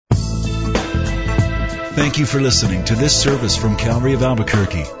Thank you for listening to this service from Calvary of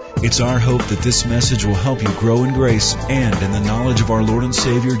Albuquerque. It's our hope that this message will help you grow in grace and in the knowledge of our Lord and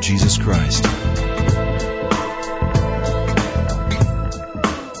Savior, Jesus Christ.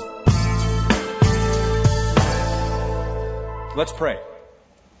 Let's pray.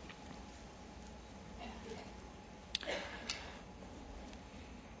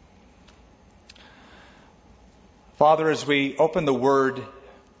 Father, as we open the Word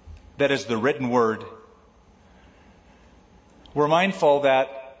that is the written Word, we're mindful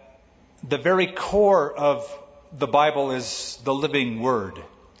that the very core of the Bible is the living Word,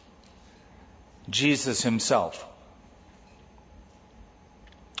 Jesus Himself.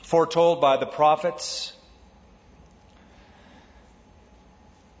 Foretold by the prophets,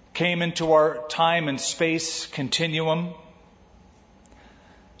 came into our time and space continuum,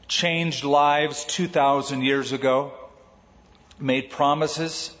 changed lives 2,000 years ago, made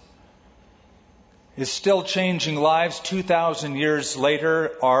promises, is still changing lives 2,000 years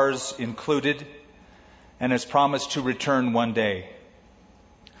later, ours included, and has promised to return one day.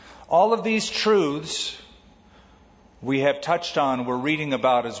 All of these truths we have touched on, we're reading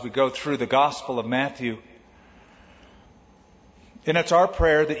about as we go through the Gospel of Matthew. And it's our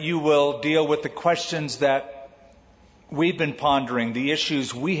prayer that you will deal with the questions that we've been pondering, the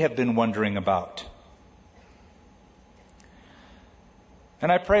issues we have been wondering about.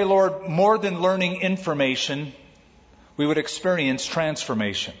 And I pray, Lord, more than learning information, we would experience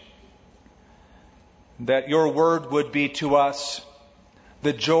transformation. That your word would be to us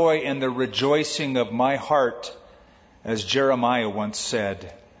the joy and the rejoicing of my heart, as Jeremiah once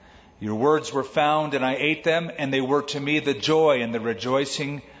said. Your words were found and I ate them, and they were to me the joy and the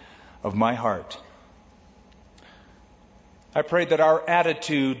rejoicing of my heart. I pray that our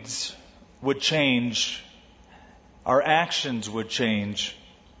attitudes would change, our actions would change,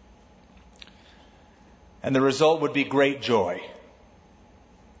 and the result would be great joy,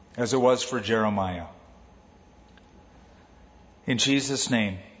 as it was for Jeremiah. In Jesus'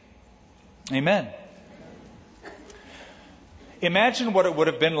 name, amen. Imagine what it would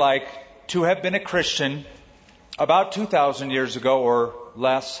have been like to have been a Christian about 2,000 years ago or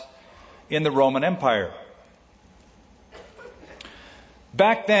less in the Roman Empire.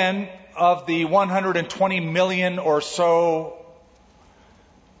 Back then, of the 120 million or so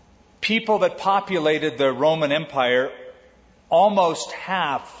people that populated the Roman Empire, almost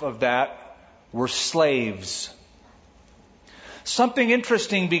half of that were slaves. Something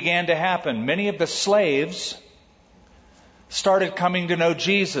interesting began to happen. Many of the slaves started coming to know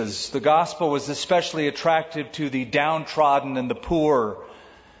Jesus. The gospel was especially attractive to the downtrodden and the poor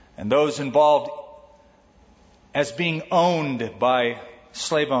and those involved as being owned by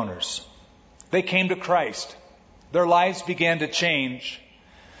slave owners. They came to Christ. Their lives began to change.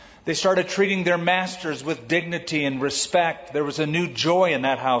 They started treating their masters with dignity and respect. There was a new joy in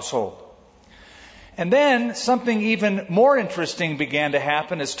that household. And then something even more interesting began to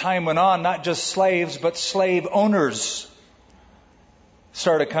happen as time went on. Not just slaves, but slave owners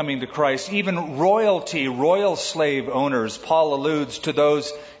started coming to Christ. Even royalty, royal slave owners. Paul alludes to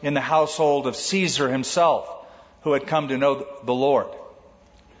those in the household of Caesar himself who had come to know the Lord.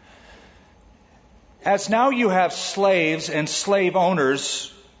 As now you have slaves and slave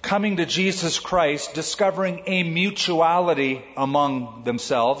owners coming to Jesus Christ, discovering a mutuality among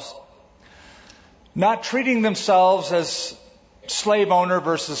themselves, not treating themselves as slave owner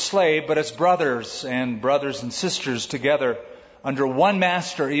versus slave, but as brothers and sisters together under one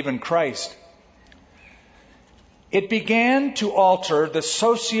master, even Christ. It began to alter the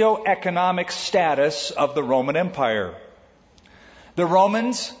socio-economic status of the Roman Empire. The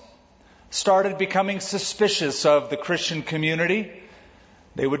Romans started becoming suspicious of the Christian community.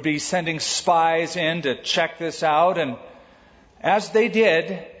 They would be sending spies in to check this out, and as they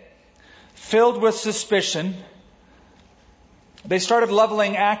did, filled with suspicion, they started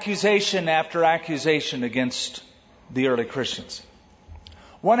leveling accusation after accusation against the early Christians.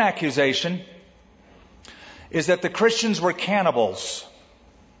 One accusation is that the Christians were cannibals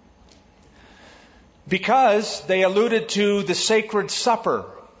because they alluded to the sacred supper,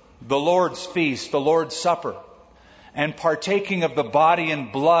 the Lord's feast, the Lord's supper, and partaking of the body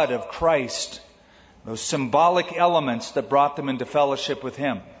and blood of Christ, those symbolic elements that brought them into fellowship with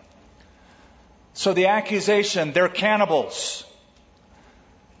Him. So the accusation, they're cannibals.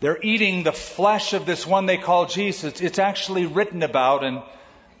 They're eating the flesh of this one they call Jesus. It's actually written about in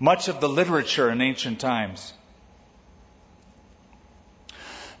much of the literature in ancient times.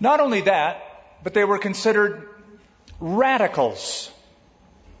 Not only that, but they were considered radicals.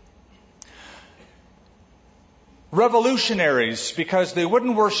 revolutionaries, because they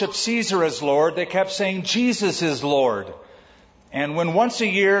wouldn't worship Caesar as Lord. They kept saying Jesus is Lord. And when once a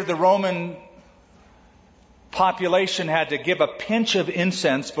year the Roman population had to give a pinch of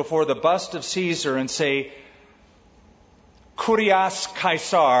incense before the bust of Caesar and say, Kurios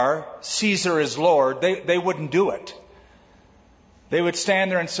Caesar, Caesar is Lord, they wouldn't do it. They would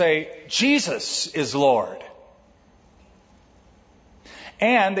stand there and say, Jesus is Lord.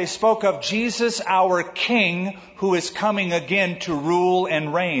 And they spoke of Jesus, our King, who is coming again to rule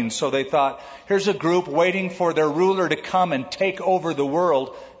and reign. So they thought, here's a group waiting for their ruler to come and take over the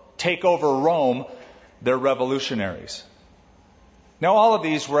world, take over Rome. They're revolutionaries. Now, all of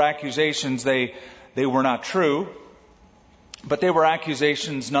these were accusations. They were not true, but they were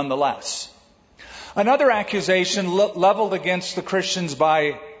accusations nonetheless. Another accusation leveled against the Christians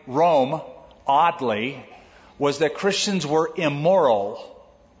by Rome, oddly, was that Christians were immoral.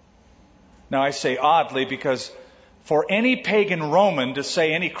 Now, I say oddly because for any pagan Roman to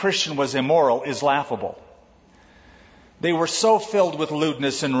say any Christian was immoral is laughable. They were so filled with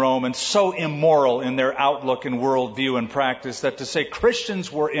lewdness in Rome and so immoral in their outlook and worldview and practice that to say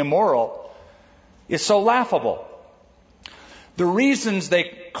Christians were immoral is so laughable. The reasons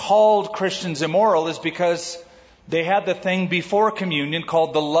they called Christians immoral is because they had the thing before communion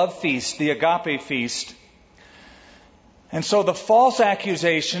called the love feast, the agape feast. And so the false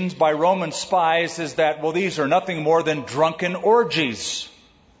accusations by Roman spies is that, well, these are nothing more than drunken orgies.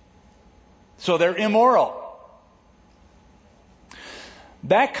 So they're immoral.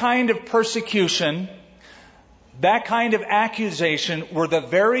 That kind of persecution, that kind of accusation were the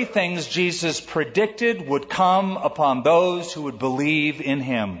very things Jesus predicted would come upon those who would believe in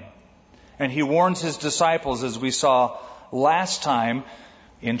Him. And He warns His disciples, as we saw last time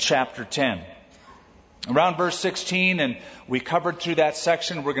in chapter 10. Around verse 16, and we covered through that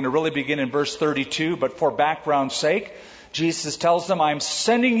section, we're going to really begin in verse 32, but for background's sake, Jesus tells them, I'm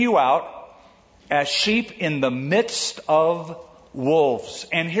sending you out as sheep in the midst of wolves.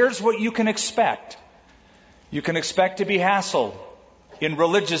 And here's what you can expect. You can expect to be hassled in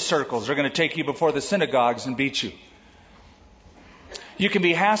religious circles. They're going to take you before the synagogues and beat you. You can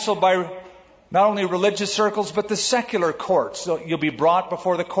be hassled by not only religious circles, but the secular courts. So you'll be brought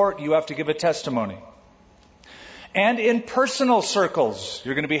before the court. You have to give a testimony. And in personal circles,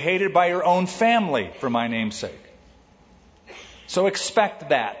 you're going to be hated by your own family for my name's sake. So expect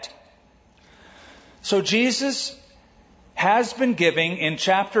that. So Jesus has been giving in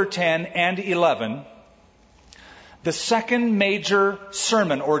chapter 10 and 11 the second major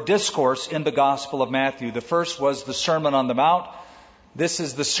sermon or discourse in the Gospel of Matthew. The first was the Sermon on the Mount. This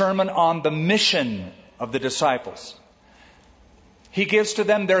is the sermon on the mission of the disciples. He gives to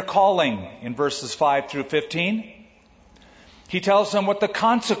them their calling in verses 5 through 15. He tells them what the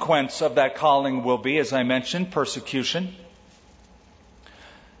consequence of that calling will be, as I mentioned, persecution.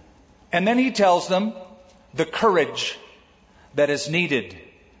 And then he tells them the courage that is needed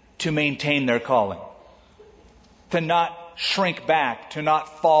to maintain their calling. To not shrink back, to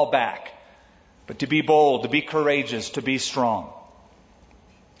not fall back, but to be bold, to be courageous, to be strong.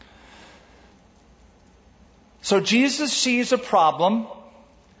 So Jesus sees a problem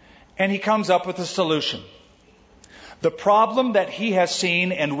and He comes up with a solution. The problem that He has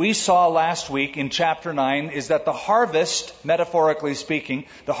seen, and we saw last week in chapter 9, is that the harvest, metaphorically speaking,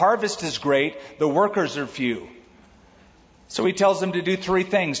 the harvest is great, the workers are few. So He tells them to do three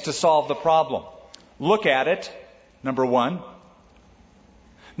things to solve the problem. Look at it, number one.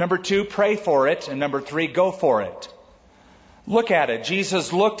 Number two, pray for it. And number three, go for it. Look at it.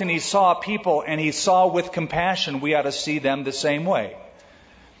 Jesus looked and He saw people, and He saw with compassion. We ought to see them the same way.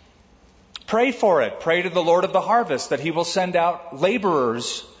 Pray for it. Pray to the Lord of the harvest that He will send out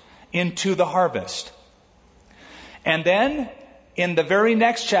laborers into the harvest. And then in the very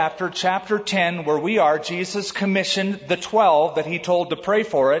next chapter, chapter 10, where we are, Jesus commissioned the 12 that He told to pray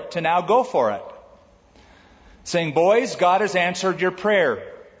for it to now go for it. Saying, boys, God has answered your prayer.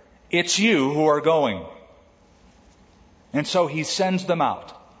 It's you who are going. And so He sends them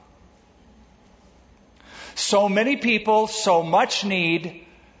out. So many people, so much need,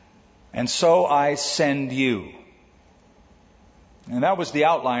 and so I send you. And that was the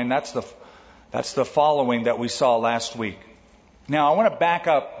outline. That's the following that we saw last week. Now, I want to back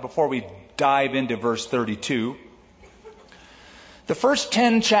up before we dive into verse 32. The first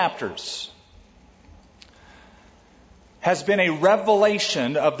 10 chapters has been a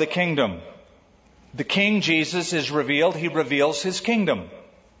revelation of the kingdom. The King Jesus is revealed. He reveals His kingdom.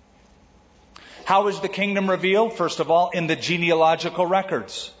 How is the kingdom revealed? First of all, in the genealogical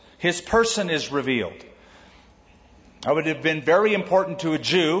records. His person is revealed. That would have been very important to a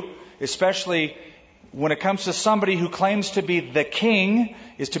Jew, especially when it comes to somebody who claims to be the king,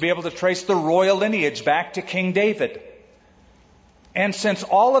 is to be able to trace the royal lineage back to King David. And since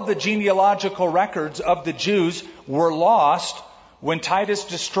all of the genealogical records of the Jews were lost when Titus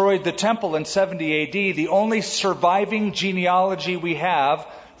destroyed the temple in 70 AD, the only surviving genealogy we have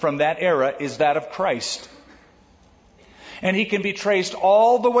from that era is that of Christ. And he can be traced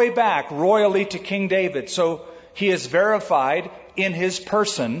all the way back royally to King David. So he is verified in his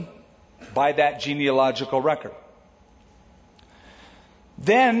person by that genealogical record.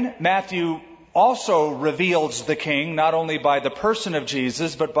 Then Matthew also reveals the king not only by the person of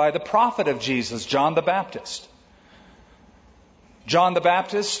Jesus, but by the prophet of Jesus, John the Baptist. John the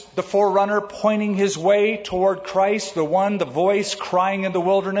Baptist, the forerunner pointing his way toward Christ, the voice crying in the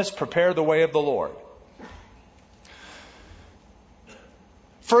wilderness, prepare the way of the Lord.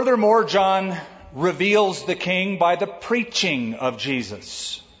 Furthermore, John reveals the king by the preaching of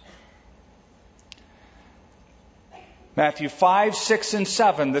Jesus. Matthew 5, 6, and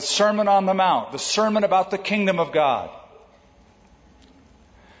 7, the Sermon on the Mount, the sermon about the kingdom of God.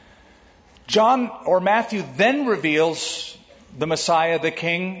 Matthew then reveals the Messiah, the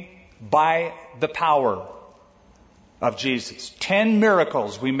King, by the power of Jesus. 10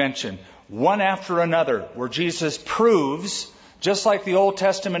 miracles we mentioned, one after another, where Jesus proves, just like the Old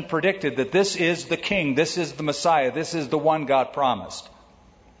Testament predicted, that this is the King, this is the Messiah, this is the one God promised.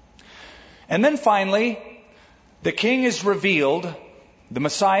 And then finally, the King is revealed, the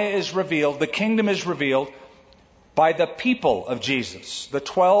Messiah is revealed, the kingdom is revealed by the people of Jesus. The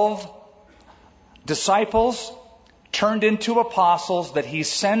 12 disciples turned into apostles that he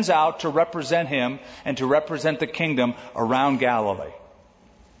sends out to represent him and to represent the kingdom around Galilee.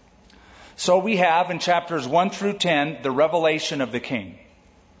 So we have in chapters 1 through 10 the revelation of the King.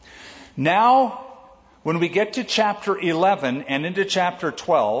 Now, when we get to chapter 11 and into chapter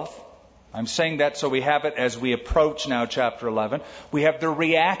 12, I'm saying that so we have it as we approach now chapter 11. We have the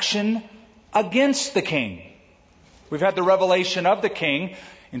reaction against the king. We've had the revelation of the king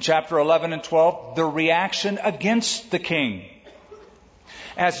in chapter 11 and 12, the reaction against the king.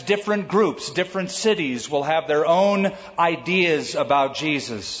 As different groups, different cities will have their own ideas about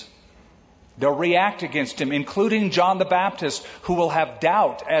Jesus. They'll react against him, including John the Baptist, who will have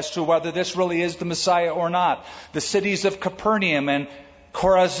doubt as to whether this really is the Messiah or not. The cities of Capernaum and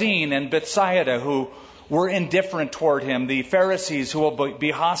Chorazin and Bethsaida, who were indifferent toward him, the Pharisees who will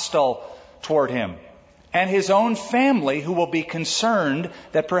be hostile toward him, and his own family who will be concerned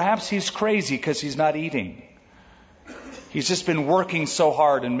that perhaps he's crazy because he's not eating. He's just been working so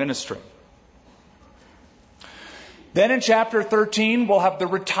hard in ministry. Then in chapter 13, we'll have the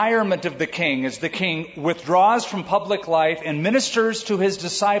retirement of the king as the king withdraws from public life and ministers to his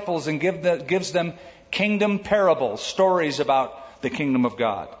disciples and gives them kingdom parables, stories about the kingdom of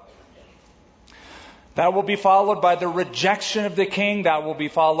God. That will be followed by the rejection of the king. That will be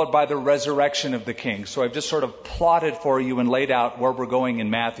followed by the resurrection of the king. So I've just sort of plotted for you and laid out where we're going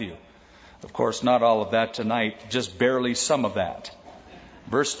in Matthew. Of course, not all of that tonight, just barely some of that.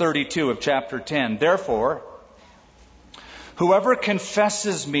 Verse 32 of chapter 10. Therefore, whoever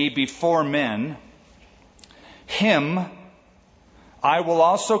confesses me before men, him I will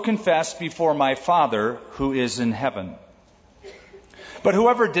also confess before my Father who is in heaven. But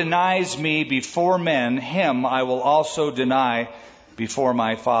whoever denies me before men, him I will also deny before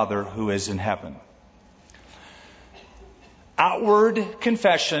my Father who is in heaven. Outward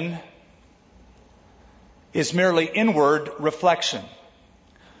confession is merely inward reflection.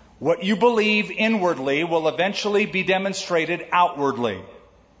 What you believe inwardly will eventually be demonstrated outwardly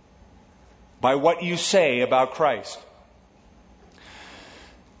by what you say about Christ.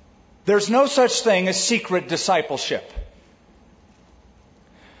 There's no such thing as secret discipleship.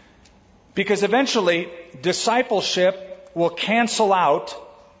 Because eventually, discipleship will cancel out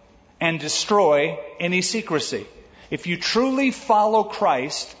and destroy any secrecy. If you truly follow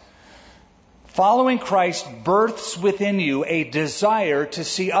Christ, following Christ births within you a desire to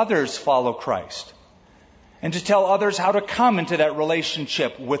see others follow Christ and to tell others how to come into that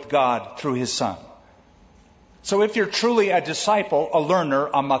relationship with God through His Son. So if you're truly a disciple, a learner,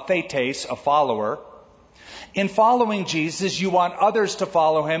 a mathetes, a follower, in following Jesus, you want others to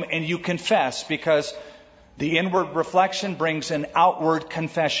follow Him, and you confess because the inward reflection brings an outward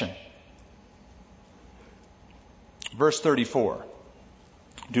confession. Verse 34.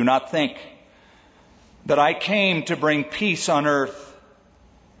 Do not think that I came to bring peace on earth.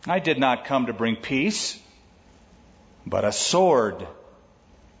 I did not come to bring peace, but a sword.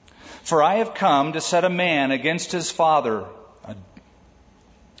 For I have come to set a man against his father,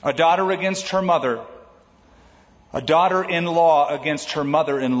 a daughter against her mother, a daughter-in-law against her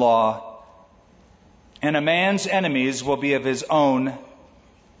mother-in-law, and a man's enemies will be of his own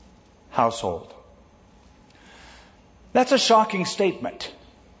household. That's a shocking statement.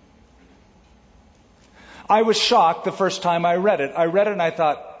 I was shocked the first time I read it. I read it and I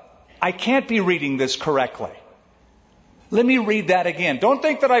thought, I can't be reading this correctly. Let me read that again. Don't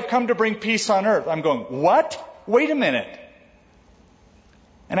think that I've come to bring peace on earth. I'm going, what? Wait a minute.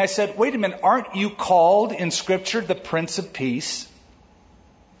 And I said, wait a minute, aren't you called in Scripture the Prince of Peace?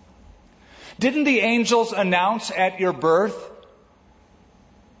 Didn't the angels announce at your birth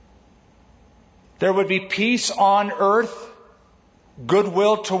there would be peace on earth,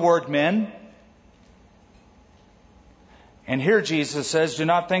 goodwill toward men? And here Jesus says, do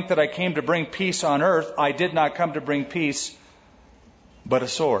not think that I came to bring peace on earth. I did not come to bring peace, but a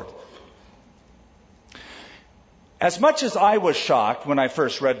sword. As much as I was shocked when I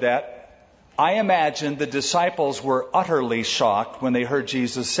first read that, I imagine the disciples were utterly shocked when they heard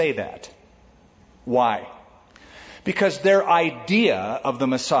Jesus say that. Why? Because their idea of the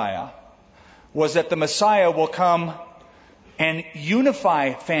Messiah was that the Messiah will come and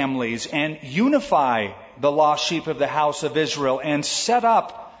unify families and unify the lost sheep of the house of Israel and set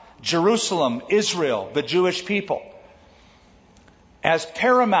up Jerusalem, Israel, the Jewish people, as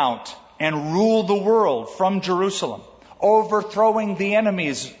paramount and rule the world from Jerusalem, overthrowing the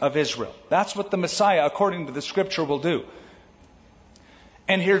enemies of Israel. That's what the Messiah, according to the Scripture, will do.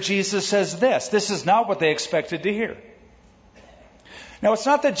 And here Jesus says this. This is not what they expected to hear. Now, it's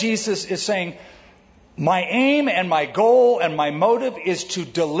not that Jesus is saying, my aim and my goal and my motive is to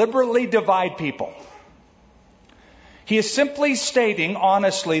deliberately divide people. He is simply stating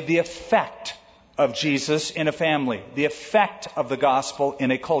honestly the effect of Jesus in a family, the effect of the gospel in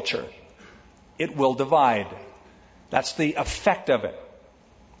a culture. It will divide. That's the effect of it.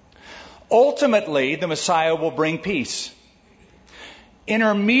 Ultimately, the Messiah will bring peace.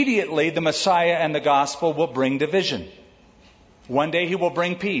 Intermediately, the Messiah and the gospel will bring division. One day he will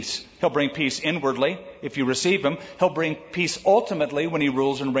bring peace. He'll bring peace inwardly if you receive him. He'll bring peace ultimately when he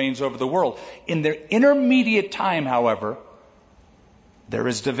rules and reigns over the world. In the intermediate time, however, there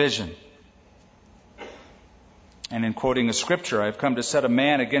is division. And in quoting a scripture, I've come to set a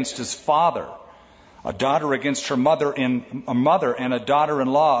man against his father, a daughter against her mother, and a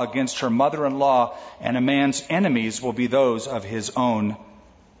daughter-in-law against her mother-in-law, and a man's enemies will be those of his own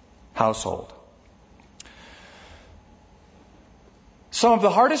household. Some of the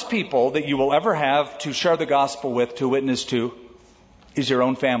hardest people that you will ever have to share the gospel with, to witness to, is your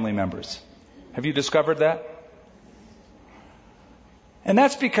own family members. Have you discovered that? And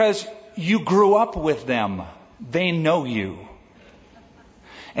that's because you grew up with them. They know you.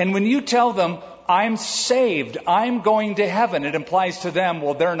 And when you tell them, I'm saved, I'm going to heaven, it implies to them,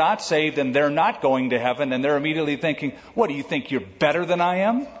 well, they're not saved and they're not going to heaven. And they're immediately thinking, what, do you think you're better than I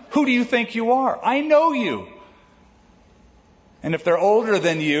am? Who do you think you are? I know you. And if they're older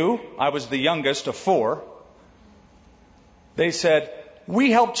than you, I was the youngest of 4, they said,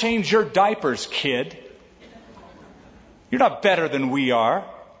 we helped change your diapers, kid. You're not better than we are.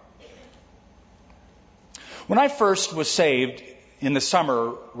 When I first was saved in the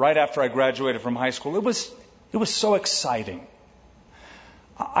summer, right after I graduated from high school, it was so exciting.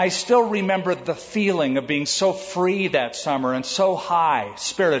 I still remember the feeling of being so free that summer and so high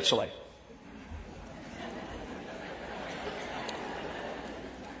spiritually.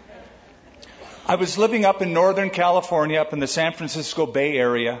 I was living up in Northern California, up in the San Francisco Bay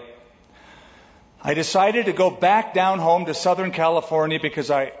Area. I decided to go back down home to Southern California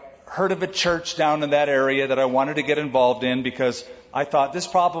because I heard of a church down in that area that I wanted to get involved in, because I thought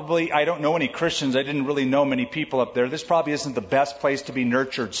I don't know any Christians. I didn't really know many people up there. This probably isn't the best place to be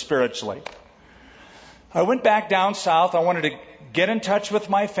nurtured spiritually. I went back down south. I wanted to get in touch with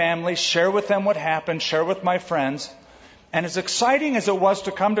my family, share with them what happened, share with my friends. And as exciting as it was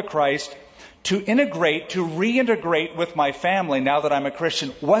to come to Christ, to reintegrate with my family now that I'm a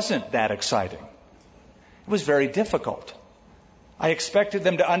Christian wasn't that exciting. It was very difficult. I expected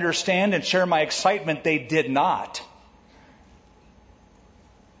them to understand and share my excitement. They did not.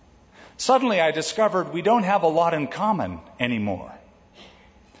 Suddenly I discovered we don't have a lot in common anymore.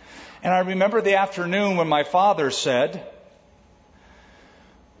 And I remember the afternoon when my father said,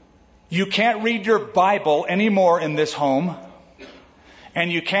 you can't read your Bible anymore in this home. And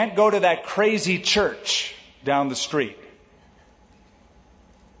you can't go to that crazy church down the street.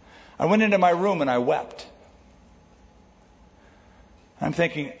 I went into my room and I wept. I'm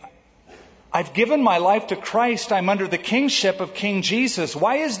thinking, I've given my life to Christ. I'm under the kingship of King Jesus.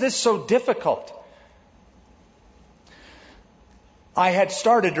 Why is this so difficult? I had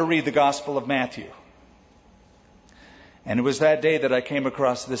started to read the Gospel of Matthew. And it was that day that I came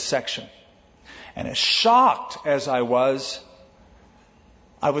across this section. And as shocked as I was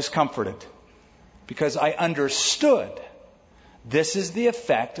comforted because I understood this is the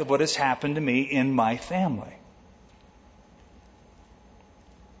effect of what has happened to me in my family.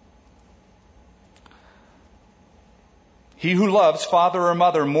 He who loves father or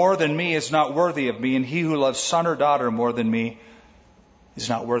mother more than me is not worthy of me, and he who loves son or daughter more than me is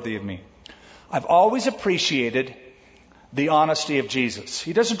not worthy of me. I've always appreciated the honesty of Jesus.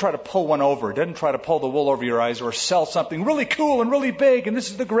 He doesn't try to pull one over. He doesn't try to pull the wool over your eyes or sell something really cool and really big, and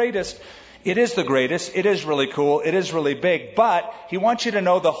this is the greatest. It is the greatest. It is really cool. It is really big. But he wants you to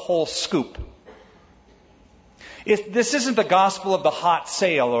know the whole scoop. This isn't the gospel of the hot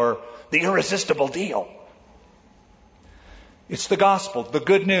sale or the irresistible deal. It's the gospel, the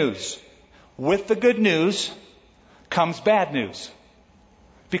good news. With the good news comes bad news.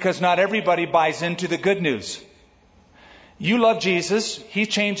 Because not everybody buys into the good news. You love Jesus. He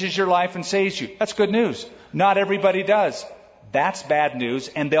changes your life and saves you. That's good news. Not everybody does. That's bad news,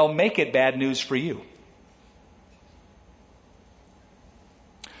 and they'll make it bad news for you.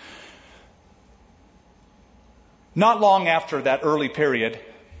 Not long after that early period,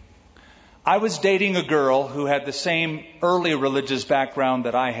 I was dating a girl who had the same early religious background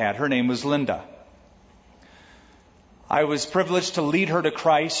that I had. Her name was Linda. I was privileged to lead her to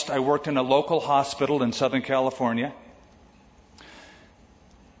Christ. I worked in a local hospital in Southern California.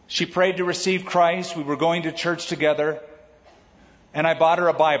 She prayed to receive Christ. We were going to church together. And I bought her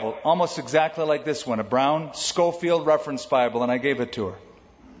a Bible, almost exactly like this one, a brown Schofield Reference Bible, and I gave it to her.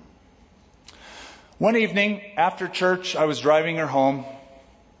 One evening, after church, I was driving her home.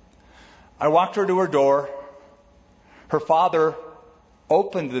 I walked her to her door. Her father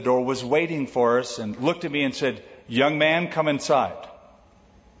opened the door, was waiting for us, and looked at me and said, "Young man, come inside." I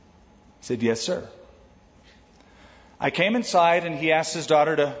said, "Yes, sir." I came inside, and he asked his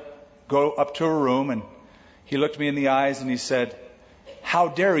daughter to go up to her room, and he looked me in the eyes, and he said, "How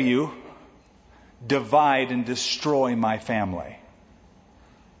dare you divide and destroy my family?"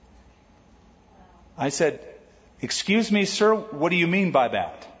 I said, "Excuse me, sir, what do you mean by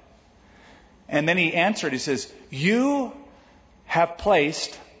that?" And then he answered, he says, "You have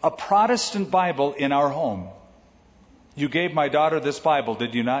placed a Protestant Bible in our home. You gave my daughter this Bible,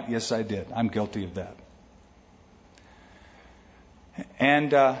 did you not?" "Yes, I did. I'm guilty of that."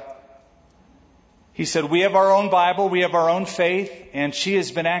 And he said, "We have our own Bible, we have our own faith, and she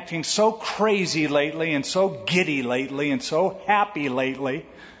has been acting so crazy lately and so giddy lately and so happy lately.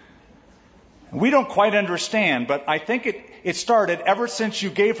 We don't quite understand, but I think it started ever since you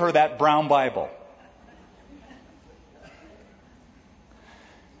gave her that brown Bible."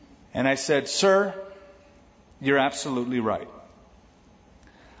 And I said, "Sir, you're absolutely right.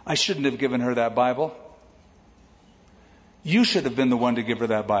 I shouldn't have given her that Bible. You should have been the one to give her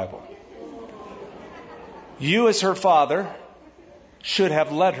that Bible. You, as her father, should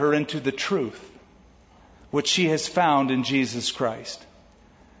have led her into the truth, which she has found in Jesus Christ."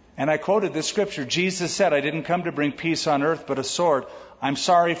 And I quoted this scripture. Jesus said, "I didn't come to bring peace on earth, but a sword." I'm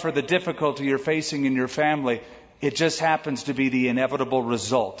sorry for the difficulty you're facing in your family. It just happens to be the inevitable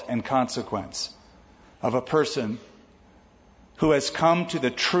result and consequence of a person who has come to the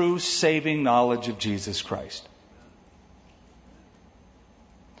true saving knowledge of Jesus Christ.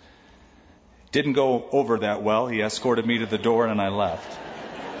 Didn't go over that well. He escorted me to the door and I left.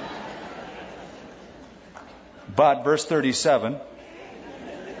 But verse 37,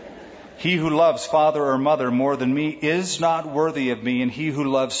 "He who loves father or mother more than me is not worthy of me, and he who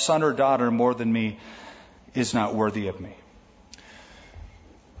loves son or daughter more than me is not worthy of me."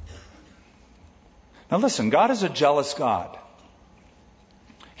 Now listen, God is a jealous God.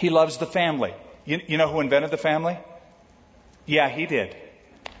 He loves the family. You know who invented the family? Yeah, he did.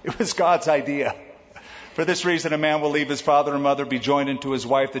 It was God's idea. "For this reason, a man will leave his father and mother, be joined into his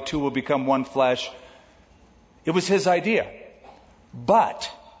wife. The two will become one flesh." It was his idea. But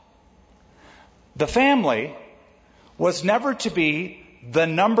the family was never to be the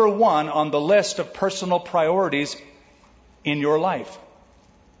number one on the list of personal priorities in your life.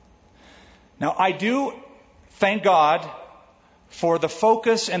 Now, I do thank God for the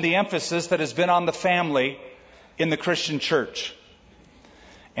focus and the emphasis that has been on the family in the Christian church,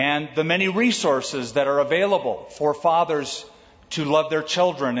 and the many resources that are available for fathers to love their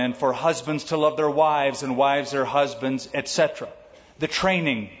children and for husbands to love their wives and wives their husbands, etc. The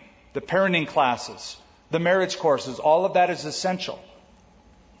training, the parenting classes, the marriage courses, all of that is essential.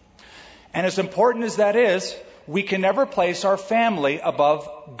 And as important as that is, we can never place our family above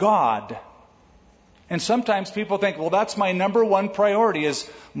God. And sometimes people think, well, that's my number one priority is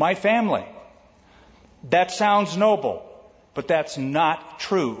my family. That sounds noble, but that's not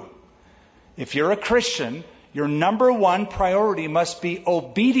true. If you're a Christian, your number one priority must be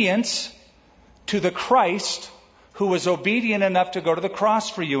obedience to the Christ who was obedient enough to go to the cross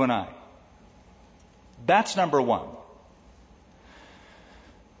for you and I. That's number one.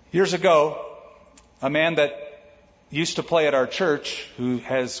 Years ago, a man that used to play at our church, who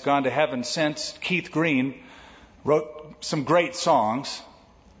has gone to heaven since, Keith Green, wrote some great songs.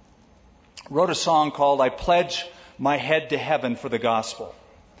 Wrote a song called I Pledge My Head to Heaven for the Gospel.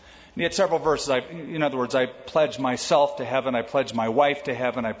 And he had several verses. In other words, I pledge myself to heaven, I pledge my wife to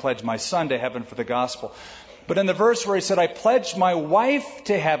heaven, I pledge my son to heaven for the gospel. But in the verse where he said, I pledge my wife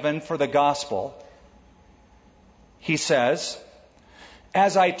to heaven for the gospel, he says,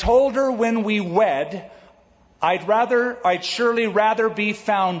 as I told her when we wed, I'd surely rather be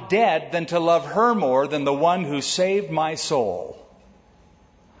found dead than to love her more than the one who saved my soul.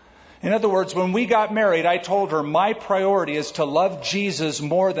 In other words, when we got married, I told her my priority is to love Jesus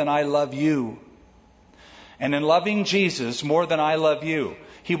more than I love you. And in loving Jesus more than I love you,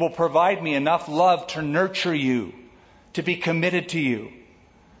 He will provide me enough love to nurture you, to be committed to you.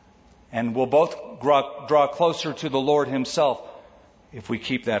 And we'll both draw closer to the Lord Himself if we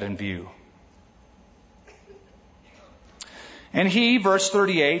keep that in view. And he, verse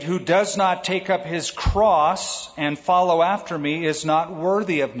 38, who does not take up his cross and follow after me is not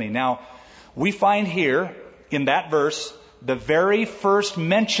worthy of me. Now, we find here in that verse the very first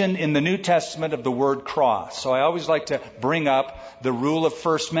mention in the New Testament of the word cross. So I always like to bring up the rule of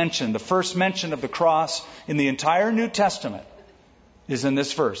first mention. The first mention of the cross in the entire New Testament is in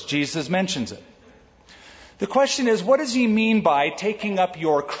this verse. Jesus mentions it. The question is, what does he mean by taking up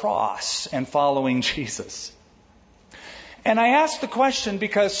your cross and following Jesus? And I ask the question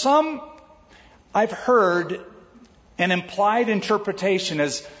because I've heard an implied interpretation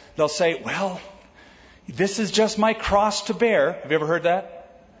as they'll say, well, this is just my cross to bear. Have you ever heard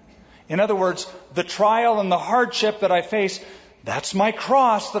that? In other words, the trial and the hardship that I face, that's my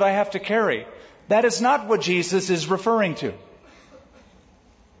cross that I have to carry. That is not what Jesus is referring to.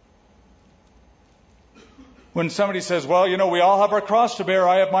 When somebody says, well, we all have our cross to bear,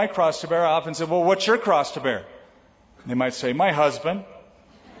 I have my cross to bear, I often say, well, what's your cross to bear? They might say, my husband.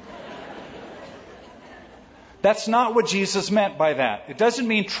 That's not what Jesus meant by that. It doesn't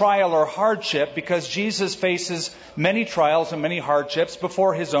mean trial or hardship because Jesus faces many trials and many hardships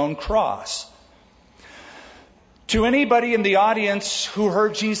before His own cross. To anybody in the audience who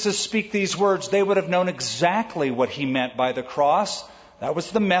heard Jesus speak these words, they would have known exactly what He meant by the cross. That was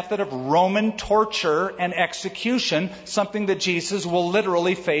the method of Roman torture and execution, something that Jesus will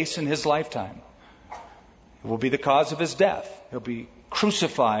literally face in His lifetime. It will be the cause of His death. He'll be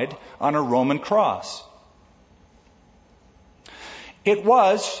crucified on a Roman cross. It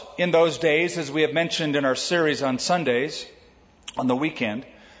was, in those days, as we have mentioned in our series on Sundays, on the weekend,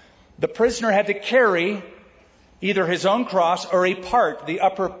 the prisoner had to carry either his own cross or a part, the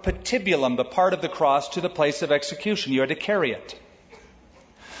upper patibulum, the part of the cross, to the place of execution. You had to carry it.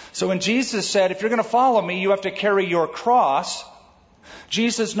 So when Jesus said, if you're going to follow me, you have to carry your cross,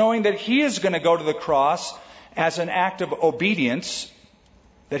 Jesus, knowing that He is going to go to the cross as an act of obedience,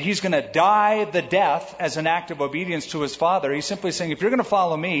 that He's going to die the death as an act of obedience to His Father, He's simply saying, if you're going to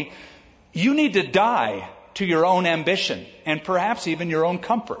follow me, you need to die to your own ambition and perhaps even your own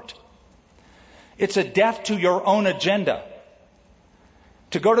comfort. It's a death to your own agenda.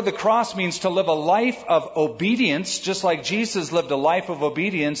 To go to the cross means to live a life of obedience, just like Jesus lived a life of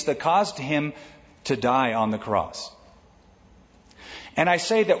obedience that caused Him to die on the cross. And I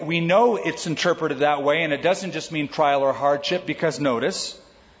say that we know it's interpreted that way, and it doesn't just mean trial or hardship, because notice,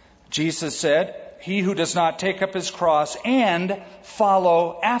 Jesus said, he who does not take up his cross and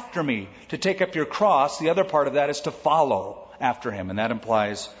follow after me. To take up your cross, the other part of that is to follow after Him, and that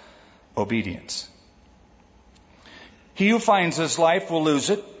implies obedience. He who finds his life will lose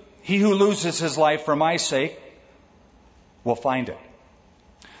it. He who loses his life for my sake will find it.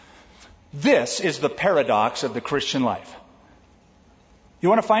 This is the paradox of the Christian life. You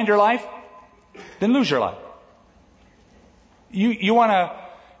want to find your life? Then lose your life. You want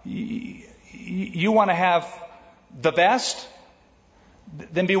to have the best?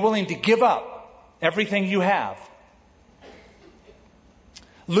 Then be willing to give up everything you have.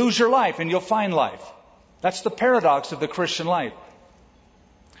 Lose your life and you'll find life. That's the paradox of the Christian life.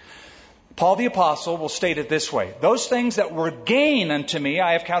 Paul the Apostle will state it this way. Those things that were gain unto me,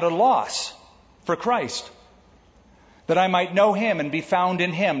 I have counted loss for Christ, that I might know Him and be found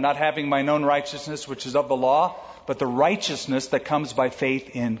in Him, not having mine own righteousness, which is of the law, but the righteousness that comes by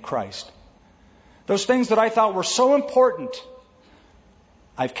faith in Christ. Those things that I thought were so important,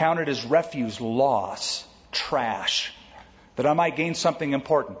 I've counted as refuse, loss, trash, that I might gain something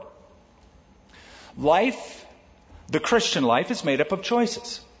important. Life, the Christian life, is made up of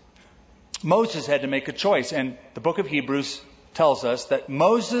choices. Moses had to make a choice, and the book of Hebrews tells us that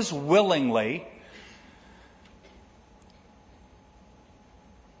Moses willingly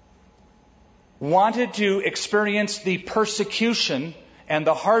wanted to experience the persecution and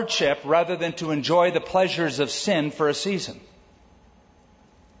the hardship rather than to enjoy the pleasures of sin for a season.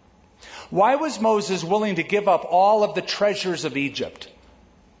 Why was Moses willing to give up all of the treasures of Egypt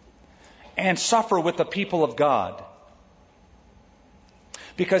and suffer with the people of God?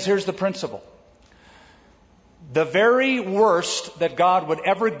 Because here's the principle. The very worst that God would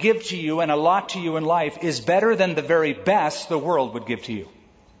ever give to you and allot to you in life is better than the very best the world would give to you.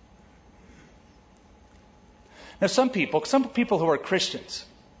 Now, some people who are Christians,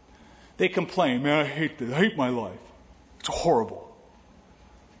 they complain, man, I hate my life. It's horrible.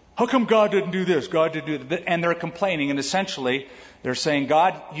 How come God didn't do this? God didn't do that. And they're complaining, and essentially they're saying,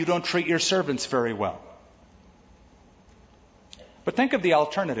 God, you don't treat your servants very well. But think of the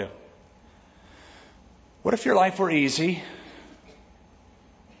alternative. What if your life were easy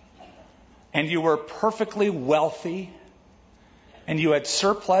and you were perfectly wealthy and you had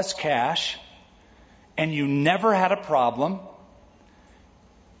surplus cash and you never had a problem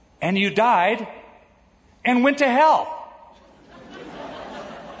and you died and went to hell?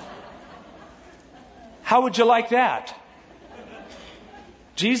 How would you like that?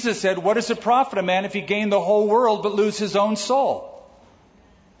 Jesus said, what does it profit a man if he gain the whole world but lose his own soul?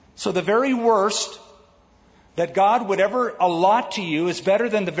 So the very worst that God would ever allot to you is better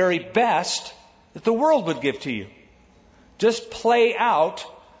than the very best that the world would give to you. Just play out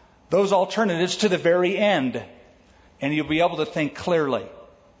those alternatives to the very end, and you'll be able to think clearly.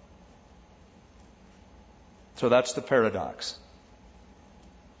 So that's the paradox.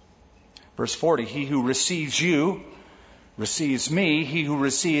 Verse 40, he who receives you receives me. He who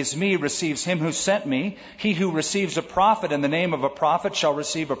receives me receives him who sent me. He who receives a prophet in the name of a prophet shall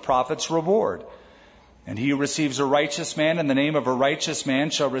receive a prophet's reward. And he who receives a righteous man in the name of a righteous man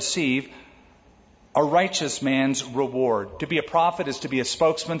shall receive a righteous man's reward. To be a prophet is to be a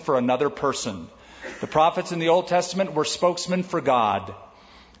spokesman for another person. The prophets in the Old Testament were spokesmen for God.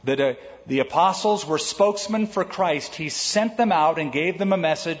 The apostles were spokesmen for Christ. He sent them out and gave them a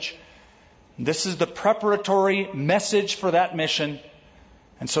message. This is the preparatory message for that mission.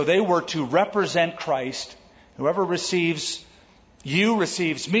 And so they were to represent Christ. Whoever receives you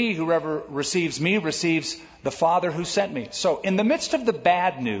receives me. Whoever receives me receives the Father who sent me. So in the midst of the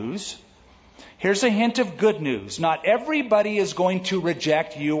bad news, here's a hint of good news. Not everybody is going to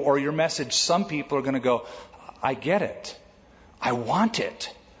reject you or your message. Some people are going to go, I get it. I want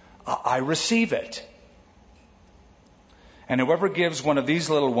it. I receive it. And whoever gives one of these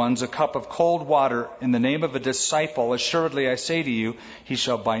little ones a cup of cold water in the name of a disciple, assuredly I say to you, he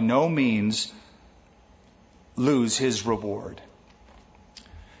shall by no means lose his reward.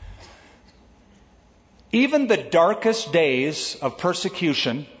 Even the darkest days of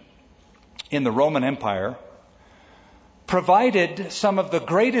persecution in the Roman Empire provided some of the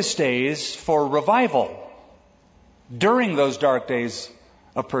greatest days for revival during those dark days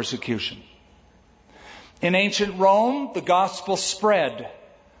of persecution. In ancient Rome, the gospel spread.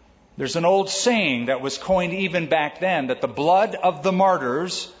 There's an old saying that was coined even back then, that the blood of the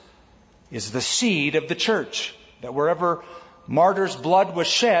martyrs is the seed of the church. That wherever martyrs' blood was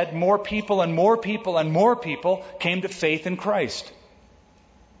shed, more people and more people and more people came to faith in Christ.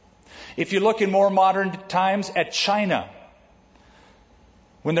 If you look in more modern times at China,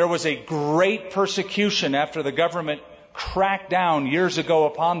 when there was a great persecution after the government cracked down years ago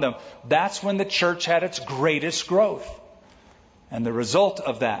upon them, that's when the church had its greatest growth. And the result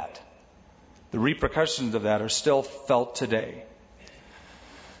of that, the repercussions of that, are still felt today.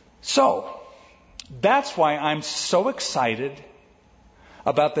 So, that's why I'm so excited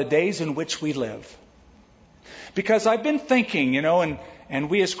about the days in which we live. Because I've been thinking, and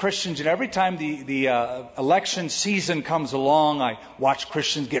we as Christians, every time the election season comes along, I watch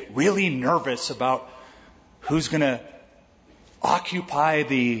Christians get really nervous about who's going to occupy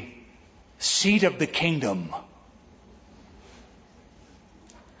the seat of the kingdom.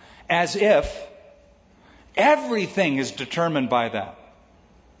 As if everything is determined by that.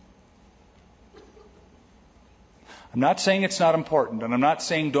 I'm not saying it's not important, and I'm not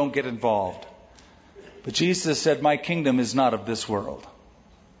saying don't get involved. But Jesus said, my kingdom is not of this world.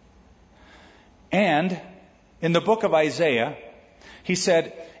 And in the book of Isaiah, he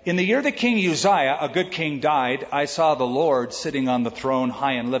said, in the year that King Uzziah, a good king, died, I saw the Lord sitting on the throne,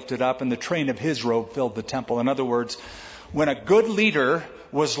 high and lifted up, and the train of his robe filled the temple. In other words, when a good leader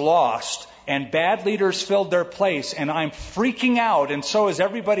was lost and bad leaders filled their place, and I'm freaking out, and so is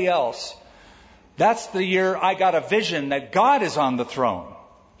everybody else, That's the year I got a vision that God is on the throne.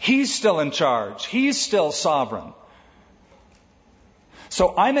 He's still in charge. He's still sovereign.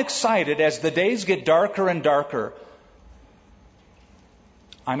 So I'm excited as the days get darker and darker.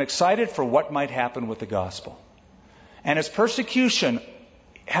 I'm excited for what might happen with the gospel. And as persecution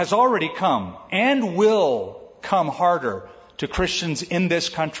has already come and will come harder to Christians in this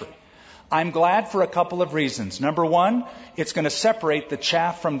country, I'm glad for a couple of reasons. Number one, it's going to separate the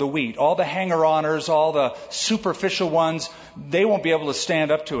chaff from the wheat. All the hanger-oners, all the superficial ones, they won't be able to stand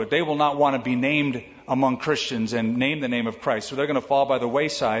up to it. They will not want to be named among Christians and name the name of Christ. So they're going to fall by the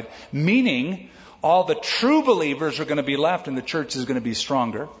wayside, meaning all the true believers are going to be left and the church is going to be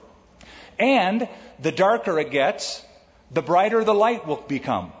stronger. And the darker it gets, the brighter the light will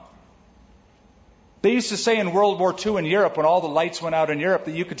become. They used to say in World War II in Europe, when all the lights went out in Europe,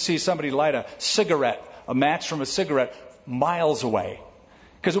 that you could see somebody light a cigarette, a match from a cigarette, miles away,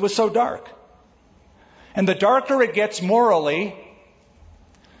 because it was so dark. And the darker it gets morally,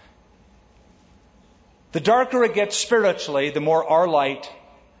 the darker it gets spiritually, the more our light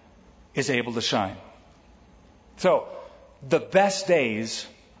is able to shine. So, the best days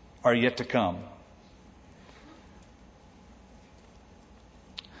are yet to come.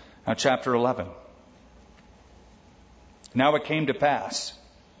 Now, chapter 11. Now it came to pass,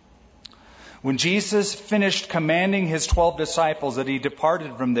 when Jesus finished commanding his 12 disciples, that he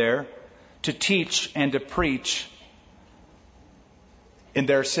departed from there to teach and to preach in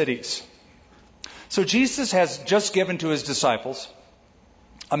their cities. So Jesus has just given to his disciples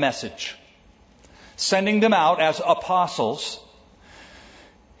a message, sending them out as apostles.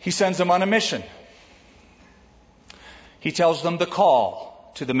 He sends them on a mission. He tells them the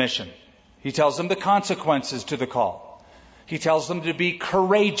call to the mission. He tells them the consequences to the call. He tells them to be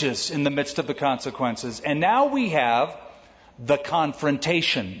courageous in the midst of the consequences. And now we have the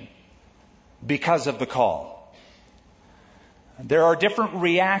confrontation because of the call. There are different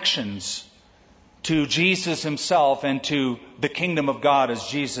reactions to Jesus himself and to the kingdom of God as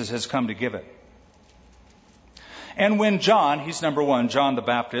Jesus has come to give it. And when John, he's number one, John the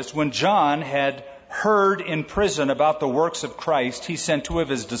Baptist, when John had heard in prison about the works of Christ, he sent 2 of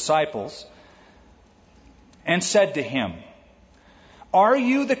his disciples and said to him, "Are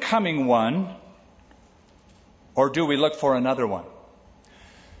you the coming one, or do we look for another one?"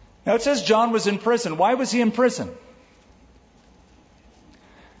 Now it says John was in prison. Why was he in prison?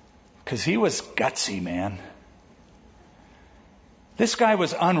 Because he was gutsy, man. This guy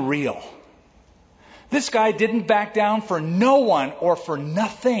was unreal. This guy didn't back down for no one or for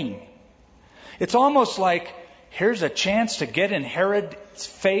nothing. It's almost like, here's a chance to get in Herod's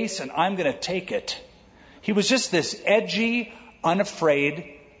face and I'm going to take it. He was just this edgy,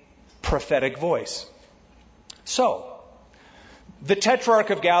 unafraid, prophetic voice. So, the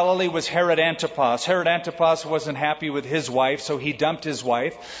Tetrarch of Galilee was Herod Antipas. Herod Antipas wasn't happy with his wife, so he dumped his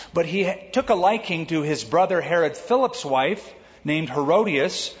wife. But he took a liking to his brother Herod Philip's wife, named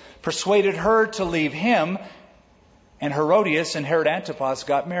Herodias, persuaded her to leave him, and Herodias and Herod Antipas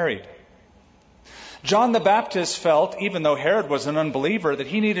got married. John the Baptist felt, even though Herod was an unbeliever, that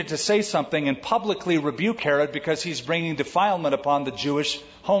he needed to say something and publicly rebuke Herod because he's bringing defilement upon the Jewish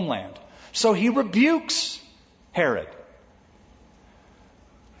homeland. So he rebukes Herod.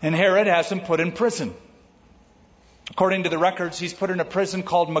 And Herod has him put in prison. According to the records, he's put in a prison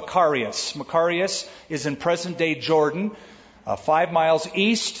called Macarius. Macarius is in present-day Jordan, 5 miles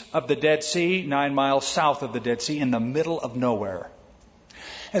east of the Dead Sea, 9 miles south of the Dead Sea, in the middle of nowhere.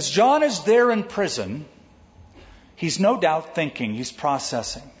 As John is there in prison, he's no doubt thinking, he's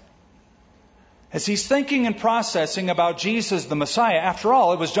processing. As he's thinking and processing about Jesus the Messiah, after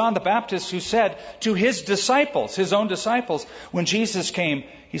all, it was John the Baptist who said to his disciples, his own disciples, when Jesus came,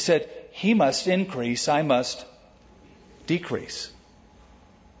 he said, "He must increase, I must decrease."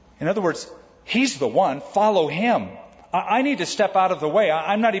 In other words, he's the one, follow him. I need to step out of the way.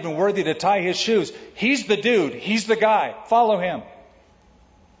 I'm not even worthy to tie his shoes. He's the dude, he's the guy, follow him.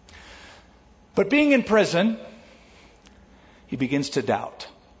 But being in prison, he begins to doubt.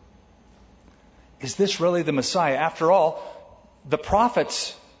 Is this really the Messiah? After all, the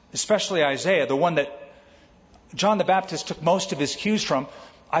prophets, especially Isaiah, the one that John the Baptist took most of his cues from,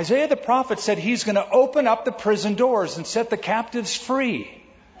 Isaiah the prophet said he's going to open up the prison doors and set the captives free.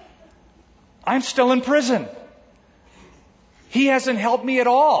 I'm still in prison. He hasn't helped me at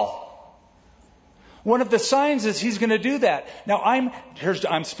all. One of the signs is he's going to do that. Now,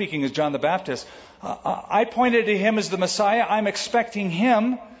 I'm speaking as John the Baptist. I pointed to him as the Messiah. I'm expecting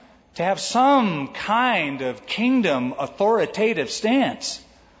him to have some kind of kingdom authoritative stance.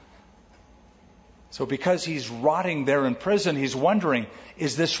 So because he's rotting there in prison, he's wondering,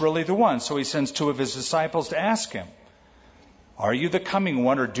 is this really the one? So he sends 2 of his disciples to ask him, are you the coming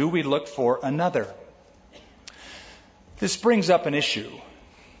one, or do we look for another? This brings up an issue.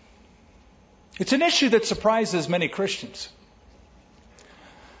 It's an issue that surprises many Christians.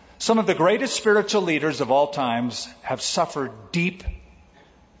 Some of the greatest spiritual leaders of all times have suffered deep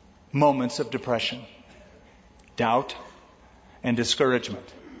moments of depression, doubt, and discouragement.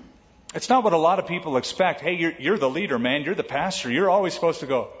 It's not what a lot of people expect. Hey, you're the leader, man. You're the pastor. You're always supposed to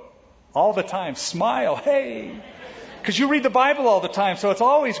go all the time, smile, hey. Because you read the Bible all the time, so it's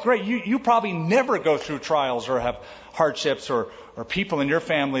always great. You probably never go through trials or have hardships or people in your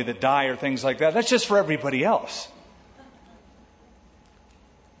family that die or things like that. That's just for everybody else.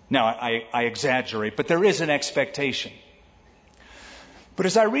 Now, I exaggerate, but there is an expectation. But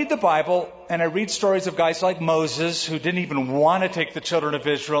as I read the Bible and I read stories of guys like Moses, who didn't even want to take the children of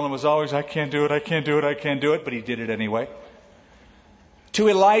Israel and was always, I can't do it, but he did it anyway. To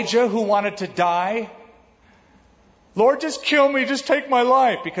Elijah, who wanted to die. Lord, just kill me, just take my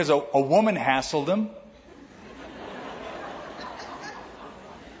life, because a woman hassled him.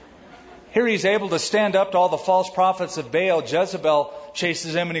 Here he's able to stand up to all the false prophets of Baal. Jezebel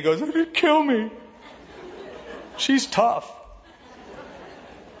chases him and he goes, kill me. She's tough.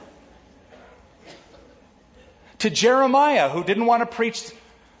 To Jeremiah, who didn't want to preach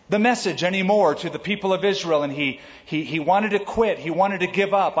the message anymore to the people of Israel, and he wanted to quit. He wanted to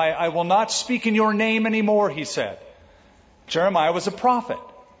give up. I will not speak in your name anymore, he said. Jeremiah was a prophet.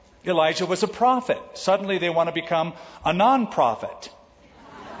 Elijah was a prophet. Suddenly they want to become a non-prophet.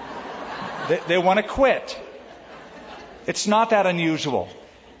 They want to quit. It's not that unusual.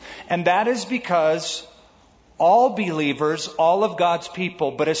 And that is because all believers, all of God's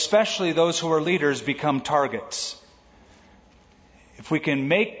people, but especially those who are leaders, become targets. If we can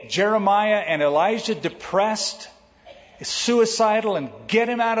make Jeremiah and Elijah depressed, suicidal, and get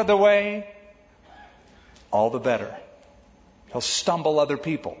him out of the way, all the better. He'll stumble other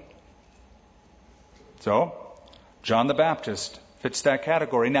people. So, John the Baptist fits that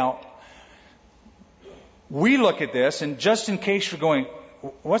category. Now, we look at this, and just in case you're going,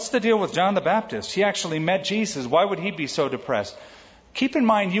 what's the deal with John the Baptist? He actually met Jesus. Why would he be so depressed? Keep in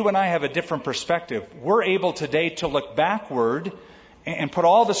mind, you and I have a different perspective. We're able today to look backward and put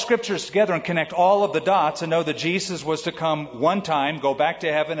all the scriptures together and connect all of the dots and know that Jesus was to come one time, go back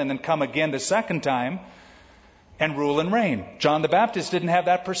to heaven, and then come again the second time and rule and reign. John the Baptist didn't have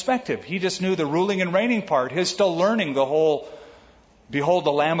that perspective. He just knew the ruling and reigning part. He's still learning the whole, behold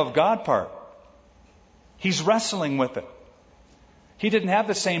the Lamb of God part. He's wrestling with it. He didn't have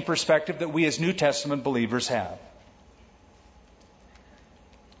the same perspective that we as New Testament believers have.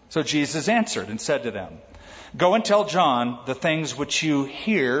 So Jesus answered and said to them, go and tell John the things which you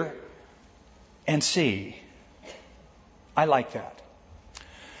hear and see. I like that.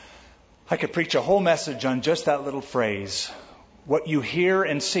 I could preach a whole message on just that little phrase. What you hear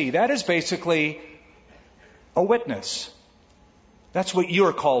and see. That is basically a witness. That's what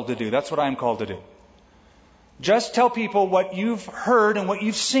you're called to do. That's what I'm called to do. Just tell people what you've heard and what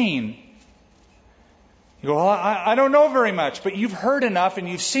you've seen. You go, well, I don't know very much, but you've heard enough and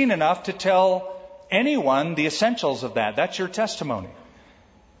you've seen enough to tell anyone the essentials of that. That's your testimony.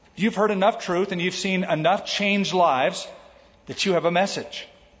 You've heard enough truth and you've seen enough changed lives that you have a message.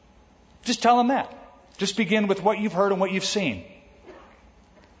 Just tell them that. Just begin with what you've heard and what you've seen.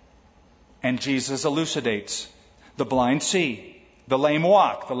 And Jesus elucidates. The blind see. The lame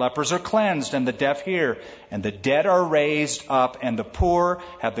walk, the lepers are cleansed, and the deaf hear, and the dead are raised up, and the poor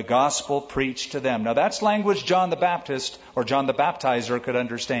have the gospel preached to them. Now that's language John the Baptist, or John the Baptizer, could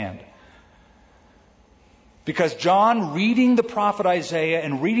understand. Because John, reading the prophet Isaiah,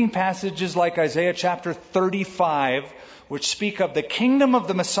 and reading passages like Isaiah chapter 35, which speak of the kingdom of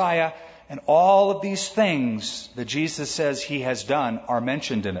the Messiah, and all of these things that Jesus says he has done are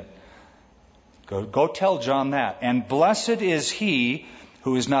mentioned in it. Go tell John that. And blessed is he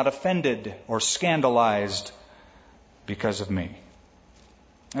who is not offended or scandalized because of me.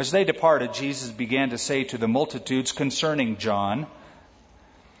 As they departed, Jesus began to say to the multitudes concerning John,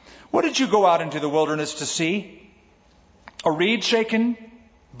 what did you go out into the wilderness to see? A reed shaken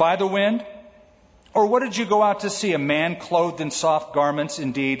by the wind? Or what did you go out to see? A man clothed in soft garments?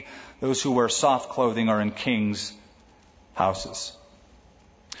 Indeed, those who wear soft clothing are in kings' houses.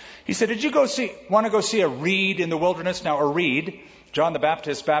 He said, did you want to go see a reed in the wilderness? Now, a reed, John the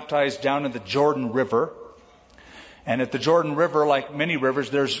Baptist baptized down in the Jordan River. And at the Jordan River, like many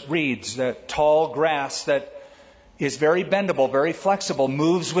rivers, there's reeds, that tall grass that is very bendable, very flexible,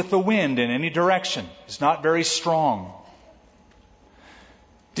 moves with the wind in any direction. It's not very strong.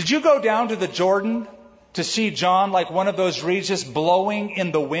 Did you go down to the Jordan to see John like one of those reeds just blowing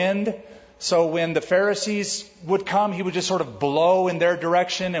in the wind? So when the Pharisees would come, he would just sort of blow in their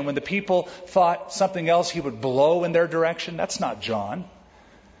direction. And when the people thought something else, he would blow in their direction. That's not John.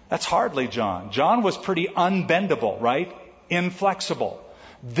 That's hardly John. John was pretty unbendable, right? Inflexible.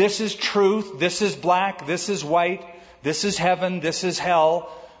 This is truth. This is black. This is white. This is heaven. This is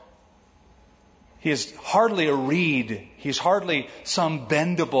hell. He is hardly a reed. He's hardly some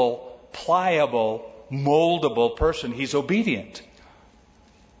bendable, pliable, moldable person. He's obedient.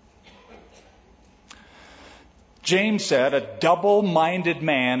 James said, a double-minded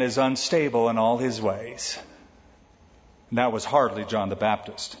man is unstable in all his ways. And that was hardly John the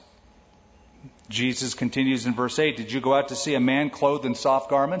Baptist. Jesus continues in verse 8, did you go out to see a man clothed in soft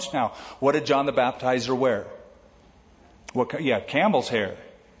garments? Now, what did John the Baptizer wear? Camel's hair.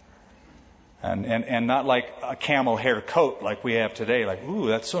 And not like a camel hair coat like we have today. Like, ooh,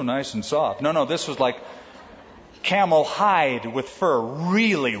 that's so nice and soft. No, this was like camel hide with fur,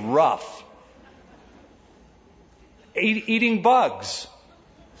 really rough. Eating bugs.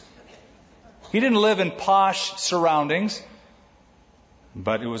 He didn't live in posh surroundings,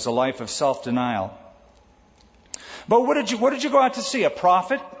 but it was a life of self-denial. But what did you go out to see? A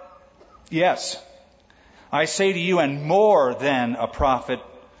prophet? Yes. I say to you, and more than a prophet,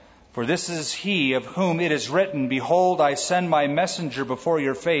 for this is he of whom it is written, behold, I send my messenger before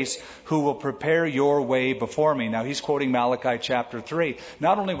your face, who will prepare your way before me. Now he's quoting Malachi chapter 3.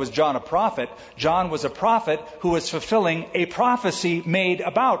 Not only was John a prophet, John was a prophet who was fulfilling a prophecy made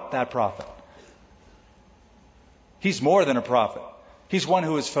about that prophet. He's more than a prophet. He's one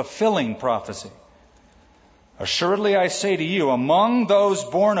who is fulfilling prophecy. Assuredly I say to you, among those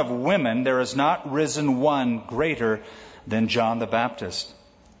born of women, there has not risen one greater than John the Baptist.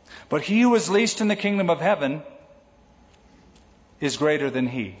 But he who is least in the kingdom of heaven is greater than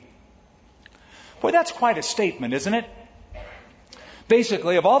he. Boy, that's quite a statement, isn't it?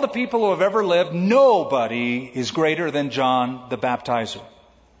 Basically, of all the people who have ever lived, nobody is greater than John the Baptizer.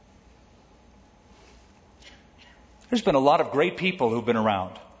 There's been a lot of great people who've been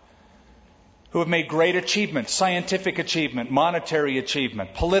around, who have made great achievements, scientific achievement, monetary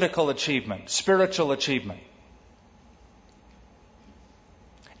achievement, political achievement, spiritual achievement.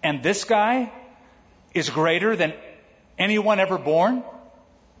 And this guy is greater than anyone ever born?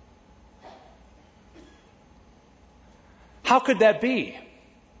 How could that be?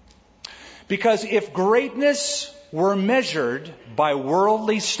 Because if greatness were measured by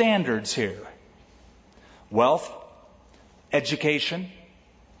worldly standards here, wealth, education,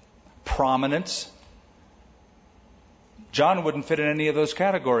 prominence, John wouldn't fit in any of those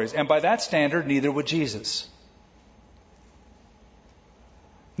categories. And by that standard, neither would Jesus.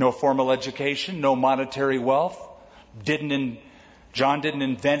 No formal education, no monetary wealth. John didn't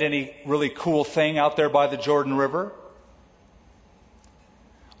invent any really cool thing out there by the Jordan River.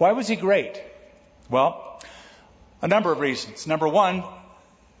 Why was he great? Well, a number of reasons. Number one,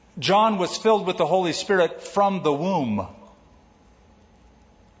 John was filled with the Holy Spirit from the womb.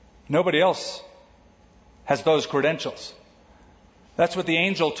 Nobody else has those credentials. That's what the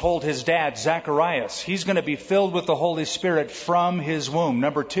angel told his dad, Zacharias. He's going to be filled with the Holy Spirit from his womb.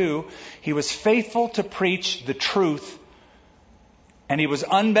 Number two, he was faithful to preach the truth, and he was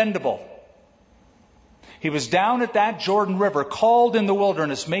unbendable. He was down at that Jordan River, called in the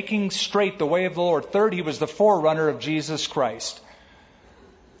wilderness, making straight the way of the Lord. Third, he was the forerunner of Jesus Christ.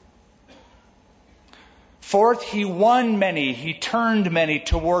 Fourth, he won many. He turned many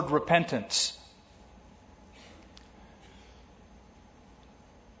toward repentance.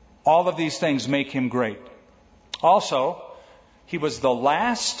 All of these things make him great. Also, he was the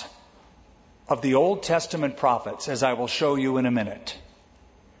last of the Old Testament prophets, as I will show you in a minute.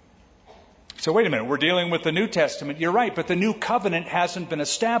 So wait a minute, we're dealing with the New Testament. You're right, but the new covenant hasn't been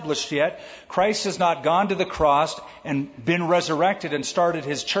established yet. Christ has not gone to the cross and been resurrected and started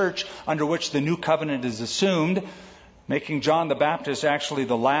his church under which the new covenant is assumed, making John the Baptist actually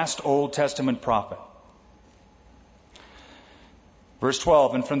the last Old Testament prophet. Verse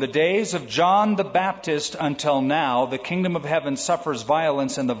 12, and from the days of John the Baptist until now, the kingdom of heaven suffers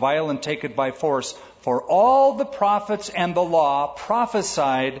violence, and the violent take it by force. For all the prophets and the law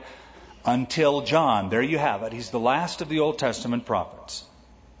prophesied until John. There you have it. He's the last of the Old Testament prophets.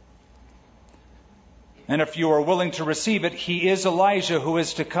 And if you are willing to receive it, he is Elijah who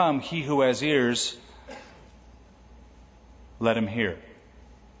is to come. He who has ears, let him hear.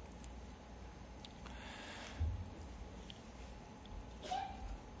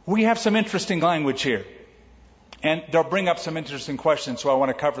 We have some interesting language here. And they'll bring up some interesting questions, so I want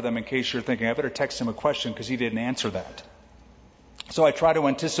to cover them in case you're thinking, I better text him a question because he didn't answer that. So I try to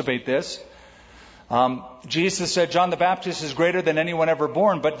anticipate this. Jesus said John the Baptist is greater than anyone ever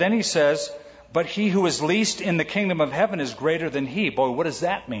born, but then he says, but he who is least in the kingdom of heaven is greater than he. Boy, what does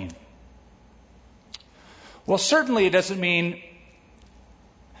that mean? Well, certainly it doesn't mean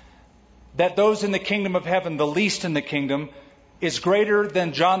that those in the kingdom of heaven, the least in the kingdom, is greater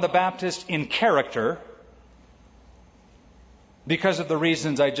than John the Baptist in character, because of the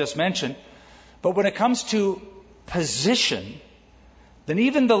reasons I just mentioned. But when it comes to position, then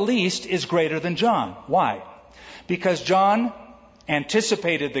even the least is greater than John. Why? Because John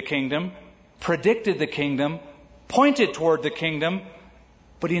anticipated the kingdom, predicted the kingdom, pointed toward the kingdom,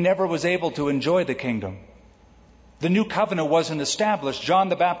 but he never was able to enjoy the kingdom. The new covenant wasn't established. John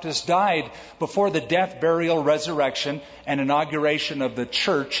the Baptist died before the death, burial, resurrection, and inauguration of the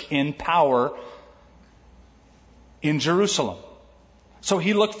church in power in Jerusalem. So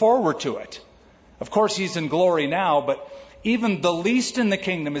he looked forward to it. Of course, he's in glory now, but even the least in the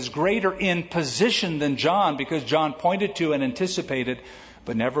kingdom is greater in position than John, because John pointed to and anticipated,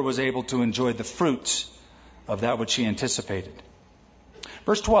 but never was able to enjoy the fruits of that which he anticipated.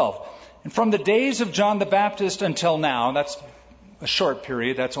 Verse 12. And from the days of John the Baptist until now, that's a short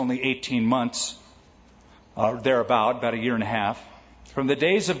period, that's only 18 months, or thereabout, about a year and a half. From the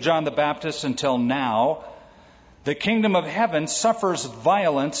days of John the Baptist until now, the kingdom of heaven suffers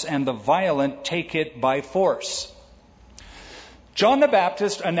violence, and the violent take it by force. John the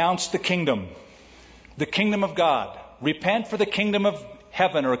Baptist announced the kingdom of God. Repent, for the kingdom of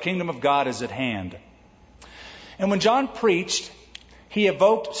heaven or kingdom of God is at hand. And when John preached, he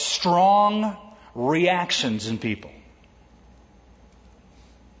evoked strong reactions in people.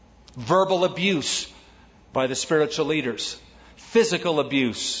 Verbal abuse by the spiritual leaders. Physical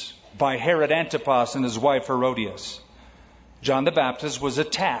abuse by Herod Antipas and his wife Herodias. John the Baptist was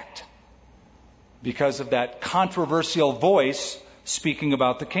attacked because of that controversial voice speaking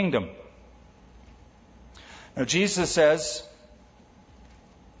about the kingdom. Now Jesus says,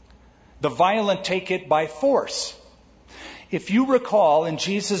 the violent take it by force. If you recall, in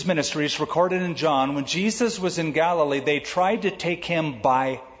Jesus' ministry, it's recorded in John, when Jesus was in Galilee, they tried to take him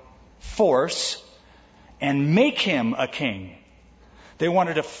by force and make him a king. They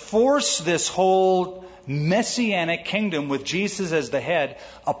wanted to force this whole messianic kingdom with Jesus as the head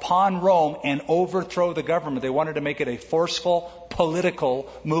upon Rome and overthrow the government. They wanted to make it a forceful political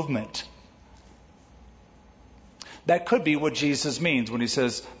movement. That could be what Jesus means when he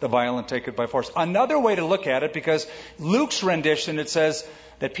says the violent take it by force. Another way to look at it, because Luke's rendition, it says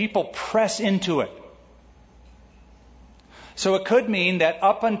that people press into it. So it could mean that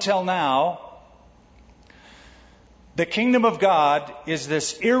up until now, the kingdom of God is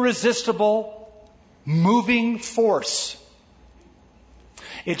this irresistible, moving force.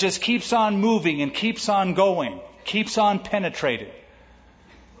 It just keeps on moving and keeps on going, keeps on penetrating.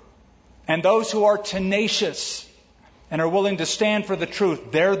 And those who are tenacious and are willing to stand for the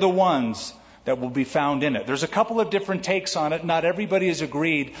truth, they're the ones that will be found in it. There's a couple of different takes on it. Not everybody has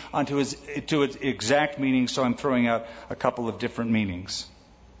agreed to its exact meaning, so I'm throwing out a couple of different meanings.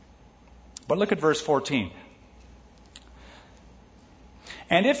 But look at verse 14.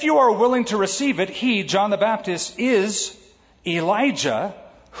 And if you are willing to receive it, he, John the Baptist, is Elijah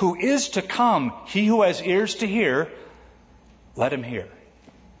who is to come. He who has ears to hear, let him hear.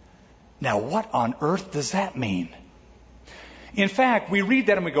 Now, what on earth does that mean? In fact, we read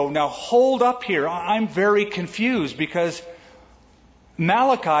that and we go, now hold up here. I'm very confused, because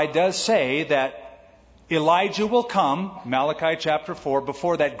Malachi does say that Elijah will come, Malachi chapter 4,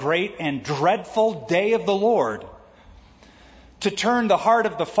 before that great and dreadful day of the Lord, to turn the heart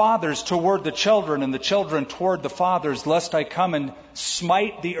of the fathers toward the children and the children toward the fathers, lest I come and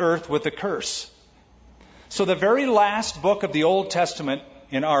smite the earth with a curse. So the very last book of the Old Testament,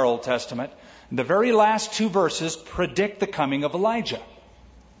 in our Old Testament, the very last two verses predict the coming of Elijah.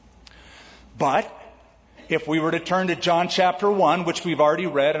 But if we were to turn to John chapter 1, which we've already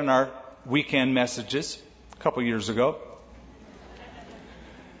read in our weekend messages a couple years ago,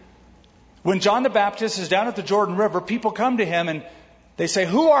 when John the Baptist is down at the Jordan River, people come to him and they say,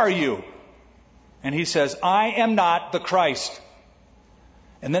 "Who are you?" And he says, "I am not the Christ."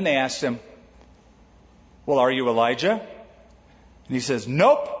 And then they ask him, "Well, are you Elijah?" And he says,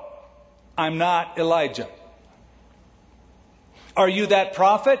 "Nope, I'm not Elijah." "Are you that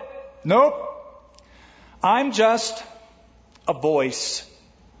prophet?" "Nope. I'm just a voice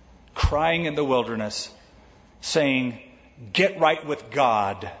crying in the wilderness saying, 'Get right with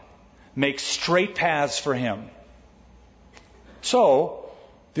God. Make straight paths for him.'" So,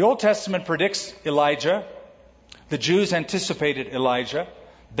 the Old Testament predicts Elijah. The Jews anticipated Elijah.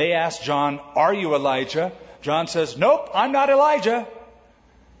 They asked John, "Are you Elijah?" John says, nope, I'm not Elijah.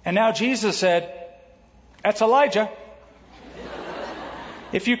 And now Jesus said, that's Elijah.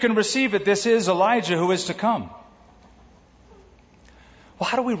 If you can receive it, this is Elijah who is to come. Well,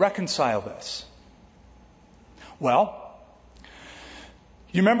 how do we reconcile this? Well,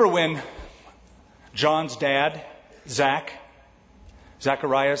 you remember when John's dad,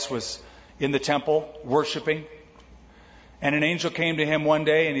 Zacharias, was in the temple worshiping, and an angel came to him one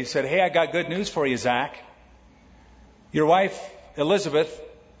day and he said, hey, I got good news for you, Zach. Your wife, Elizabeth,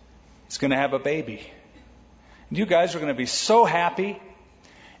 is going to have a baby. And you guys are going to be so happy.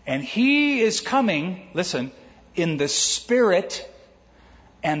 And he is coming, listen, in the spirit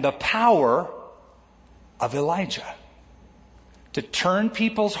and the power of Elijah to turn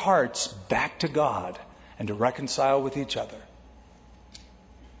people's hearts back to God and to reconcile with each other.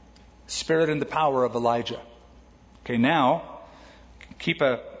 Spirit and the power of Elijah. Okay, now, keep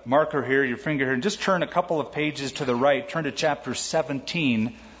a marker here, your finger here, and just turn a couple of pages to the right. Turn to chapter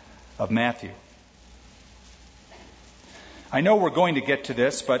 17 of Matthew. I know we're going to get to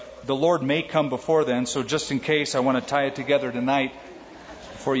this, but the Lord may come before then, so just in case, I want to tie it together tonight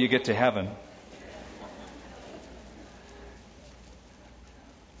before you get to heaven.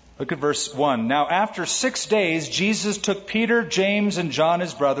 Look at verse 1. Now, after 6 days, Jesus took Peter, James, and John,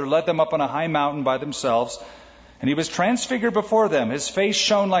 his brother, led them up on a high mountain by themselves, and he was transfigured before them. His face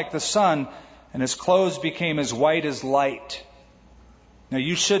shone like the sun, and his clothes became as white as light. Now,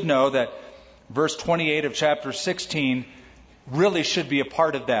 you should know that verse 28 of chapter 16 really should be a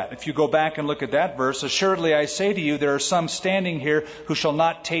part of that. If you go back and look at that verse, assuredly I say to you, there are some standing here who shall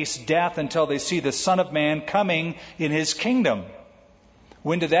not taste death until they see the Son of Man coming in his kingdom.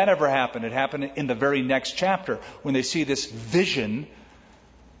 When did that ever happen? It happened in the very next chapter, when they see this vision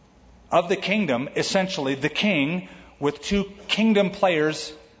of the kingdom, essentially the king with two kingdom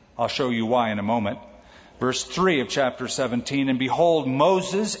players. I'll show you why in a moment. Verse 3 of chapter 17, and behold,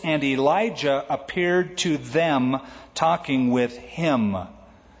 Moses and Elijah appeared to them, talking with him.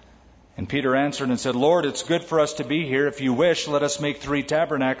 And Peter answered and said, Lord, it's good for us to be here. If you wish, let us make 3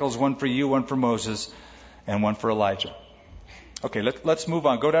 tabernacles, one for you, one for Moses, and one for Elijah. Okay, let's move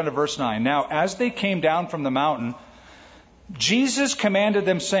on. Go down to verse 9. Now, as they came down from the mountain, Jesus commanded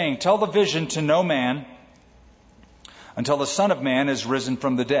them, saying, tell the vision to no man until the Son of Man is risen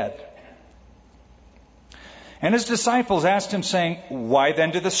from the dead. And his disciples asked him, saying, why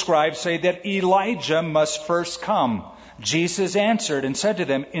then do the scribes say that Elijah must first come? Jesus answered and said to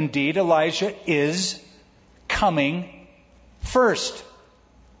them, indeed, Elijah is coming first.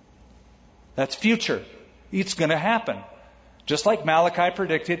 That's future. It's going to happen. Just like Malachi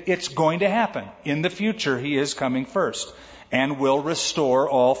predicted, it's going to happen. In the future, he is coming first and will restore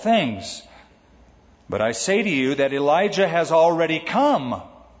all things. But I say to you that Elijah has already come.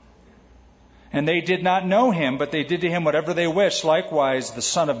 And they did not know him, but they did to him whatever they wished. Likewise, the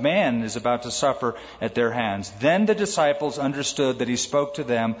Son of Man is about to suffer at their hands. Then the disciples understood that he spoke to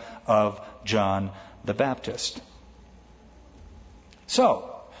them of John the Baptist.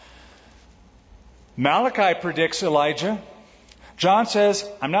 So, Malachi predicts Elijah. John says,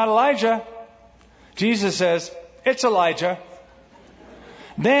 I'm not Elijah. Jesus says, it's Elijah.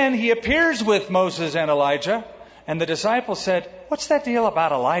 Then he appears with Moses and Elijah. And the disciples said, what's that deal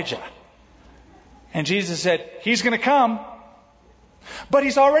about Elijah? And Jesus said, he's going to come, but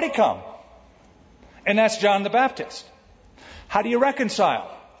he's already come. And that's John the Baptist. How do you reconcile?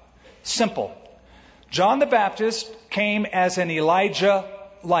 Simple. John the Baptist came as an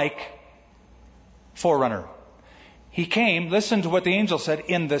Elijah-like forerunner. He came, listen to what the angel said,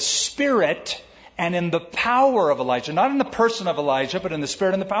 in the spirit and in the power of Elijah. Not in the person of Elijah, but in the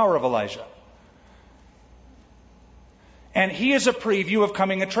spirit and the power of Elijah. And he is a preview of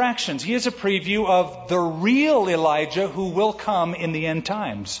coming attractions. He is a preview of the real Elijah who will come in the end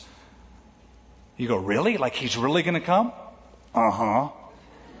times. You go, really? Like he's really going to come? Uh-huh.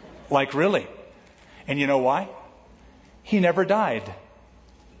 Like really? And you know why? He never died.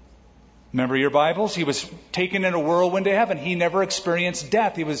 Remember your Bibles? He was taken in a whirlwind to heaven. He never experienced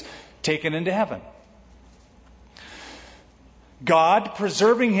death. He was taken into heaven. God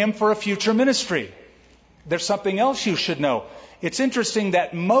preserving him for a future ministry. There's something else you should know. It's interesting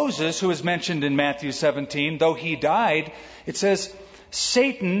that Moses, who is mentioned in Matthew 17, though he died, it says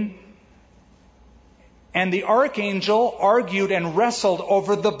Satan and the archangel argued and wrestled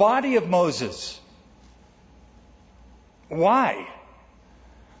over the body of Moses. Why?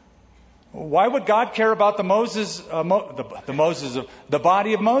 Why would God care about the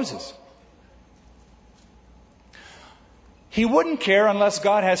body of Moses? He wouldn't care unless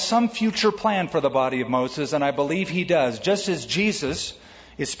God has some future plan for the body of Moses, and I believe he does. Just as Jesus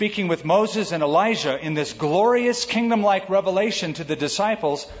is speaking with Moses and Elijah in this glorious kingdom-like revelation to the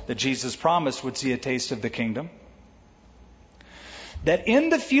disciples that Jesus promised would see a taste of the kingdom. That in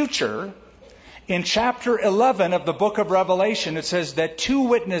the future, in chapter 11 of the book of Revelation, it says that two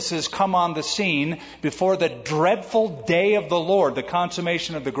witnesses come on the scene before the dreadful day of the Lord, the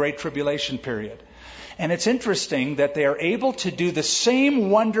consummation of the Great Tribulation period. And it's interesting that they are able to do the same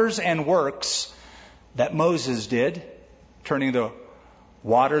wonders and works that Moses did, turning the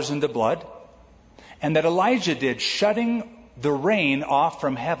waters into blood, and that Elijah did, shutting the rain off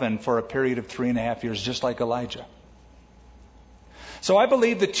from heaven for a period of 3.5 years, just like Elijah. So I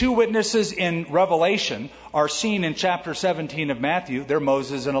believe the two witnesses in Revelation are seen in chapter 17 of Matthew. They're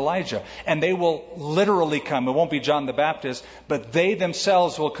Moses and Elijah. And they will literally come. It won't be John the Baptist, but they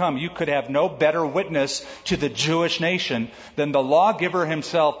themselves will come. You could have no better witness to the Jewish nation than the lawgiver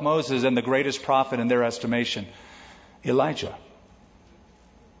himself, Moses, and the greatest prophet in their estimation, Elijah.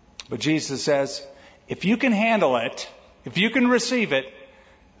 But Jesus says, if you can handle it, if you can receive it,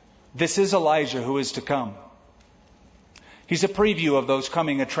 this is Elijah who is to come. He's a preview of those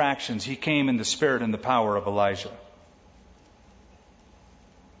coming attractions. He came in the spirit and the power of Elijah.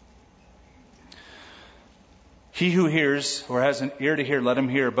 He who hears or has an ear to hear, let him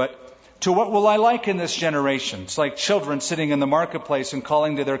hear. But to what will I liken this generation? It's like children sitting in the marketplace and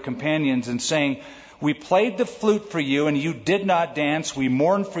calling to their companions and saying, we played the flute for you and you did not dance. We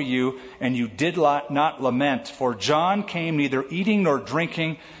mourned for you and you did not lament. For John came neither eating nor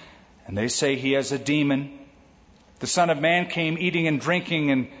drinking, and they say he has a demon. The Son of Man came eating and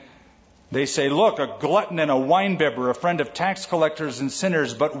drinking, and they say, look, a glutton and a winebibber, a friend of tax collectors and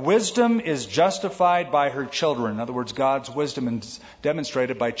sinners. But wisdom is justified by her children. In other words, God's wisdom is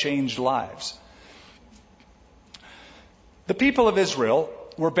demonstrated by changed lives. The people of Israel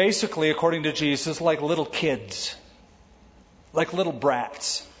were basically, according to Jesus, like little kids, like little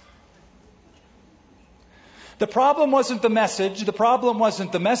brats. The problem wasn't the message, the problem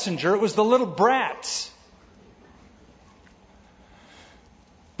wasn't the messenger, it was the little brats.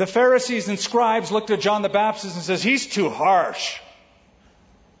 The Pharisees and scribes looked at John the Baptist and says, he's too harsh.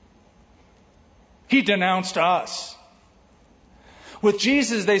 He denounced us. With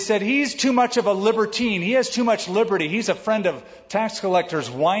Jesus, they said, he's too much of a libertine. He has too much liberty. He's a friend of tax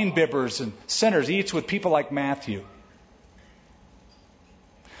collectors, wine bibbers, and sinners. He eats with people like Matthew.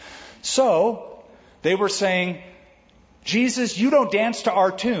 So, they were saying, Jesus, you don't dance to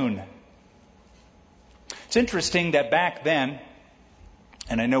our tune. It's interesting that back then,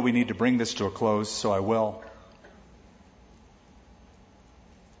 and I know we need to bring this to a close, so I will.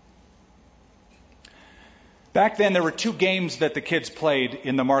 Back then, there were two games that the kids played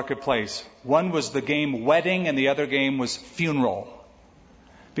in the marketplace. One was the game wedding, and the other game was funeral.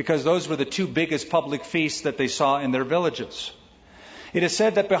 Because those were the two biggest public feasts that they saw in their villages. It is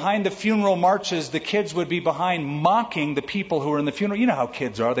said that behind the funeral marches, the kids would be behind mocking the people who were in the funeral. You know how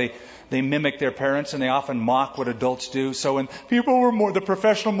kids are. They mimic their parents, and they often mock what adults do. So when people were the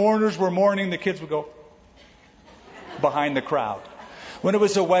professional mourners were mourning, the kids would go behind the crowd. When it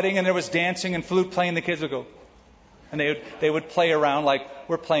was a wedding and there was dancing and flute playing, the kids would go. And they would play around like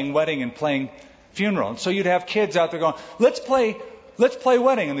we're playing wedding and playing funeral. And so you'd have kids out there going, let's play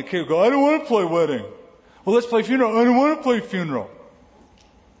wedding. And the kid would go, I don't want to play wedding. Well, let's play funeral. I don't want to play funeral.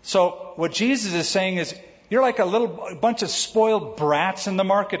 So what Jesus is saying is, you're like a bunch of spoiled brats in the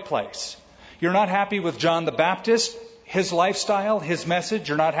marketplace. You're not happy with John the Baptist, his lifestyle, his message.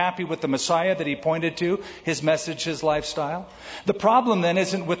 You're not happy with the Messiah that he pointed to, his message, his lifestyle. The problem then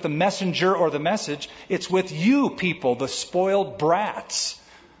isn't with the messenger or the message. It's with you people, the spoiled brats,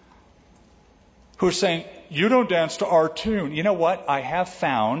 who are saying, you don't dance to our tune. You know what? I have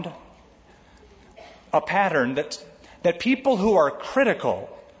found a pattern that people who are critical,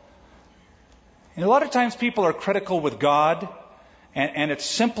 and a lot of times people are critical with God, and it's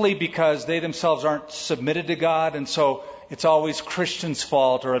simply because they themselves aren't submitted to God, and so it's always Christians'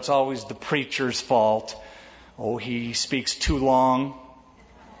 fault, or it's always the preacher's fault. Oh, he speaks too long.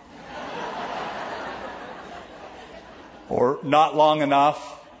 Or not long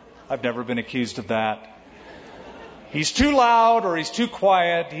enough. I've never been accused of that. He's too loud, or he's too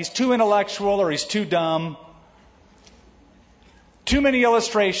quiet. He's too intellectual, or he's too dumb. Too many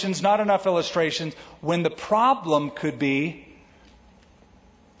illustrations, not enough illustrations, when the problem could be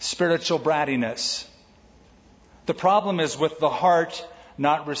spiritual brattiness. The problem is with the heart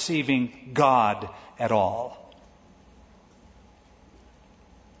not receiving God at all.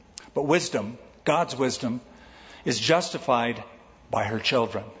 But wisdom, God's wisdom, is justified by her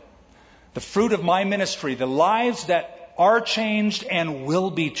children. The fruit of my ministry, the lives that are changed and will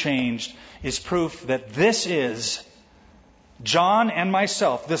be changed, is proof that this is John and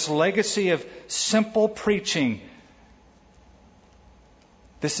myself, this legacy of simple preaching,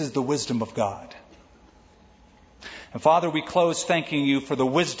 this is the wisdom of God. And Father, we close thanking you for the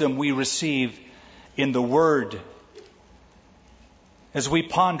wisdom we receive in the Word as we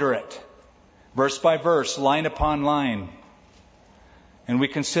ponder it, verse by verse, line upon line, and we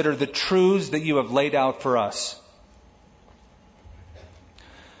consider the truths that you have laid out for us.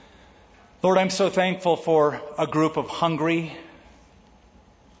 Lord, I'm so thankful for a group of hungry,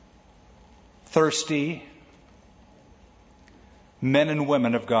 thirsty men and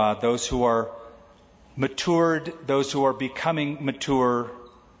women of God, those who are matured, those who are becoming mature,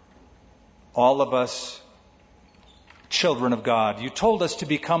 all of us children of God. You told us to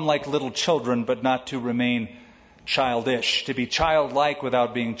become like little children, but not to remain childish, to be childlike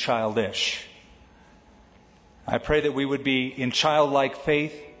without being childish. I pray that we would be in childlike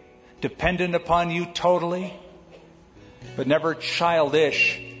faith, dependent upon you totally, but never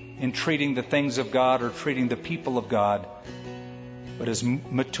childish in treating the things of God or treating the people of God, but as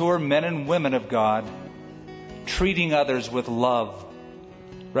mature men and women of God, treating others with love,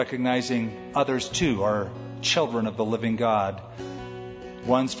 recognizing others too are children of the living God,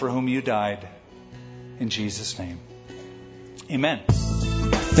 ones for whom you died. In Jesus' name, amen.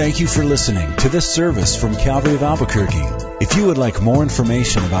 Thank you for listening to this service from Calvary of Albuquerque. If you would like more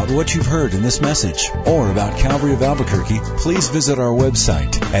information about what you've heard in this message or about Calvary of Albuquerque, please visit our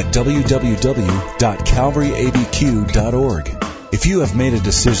website at www.calvaryabq.org. If you have made a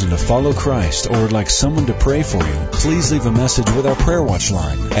decision to follow Christ or would like someone to pray for you, please leave a message with our Prayer Watch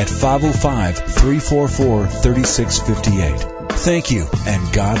line at 505-344-3658. Thank you,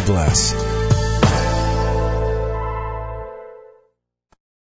 and God bless.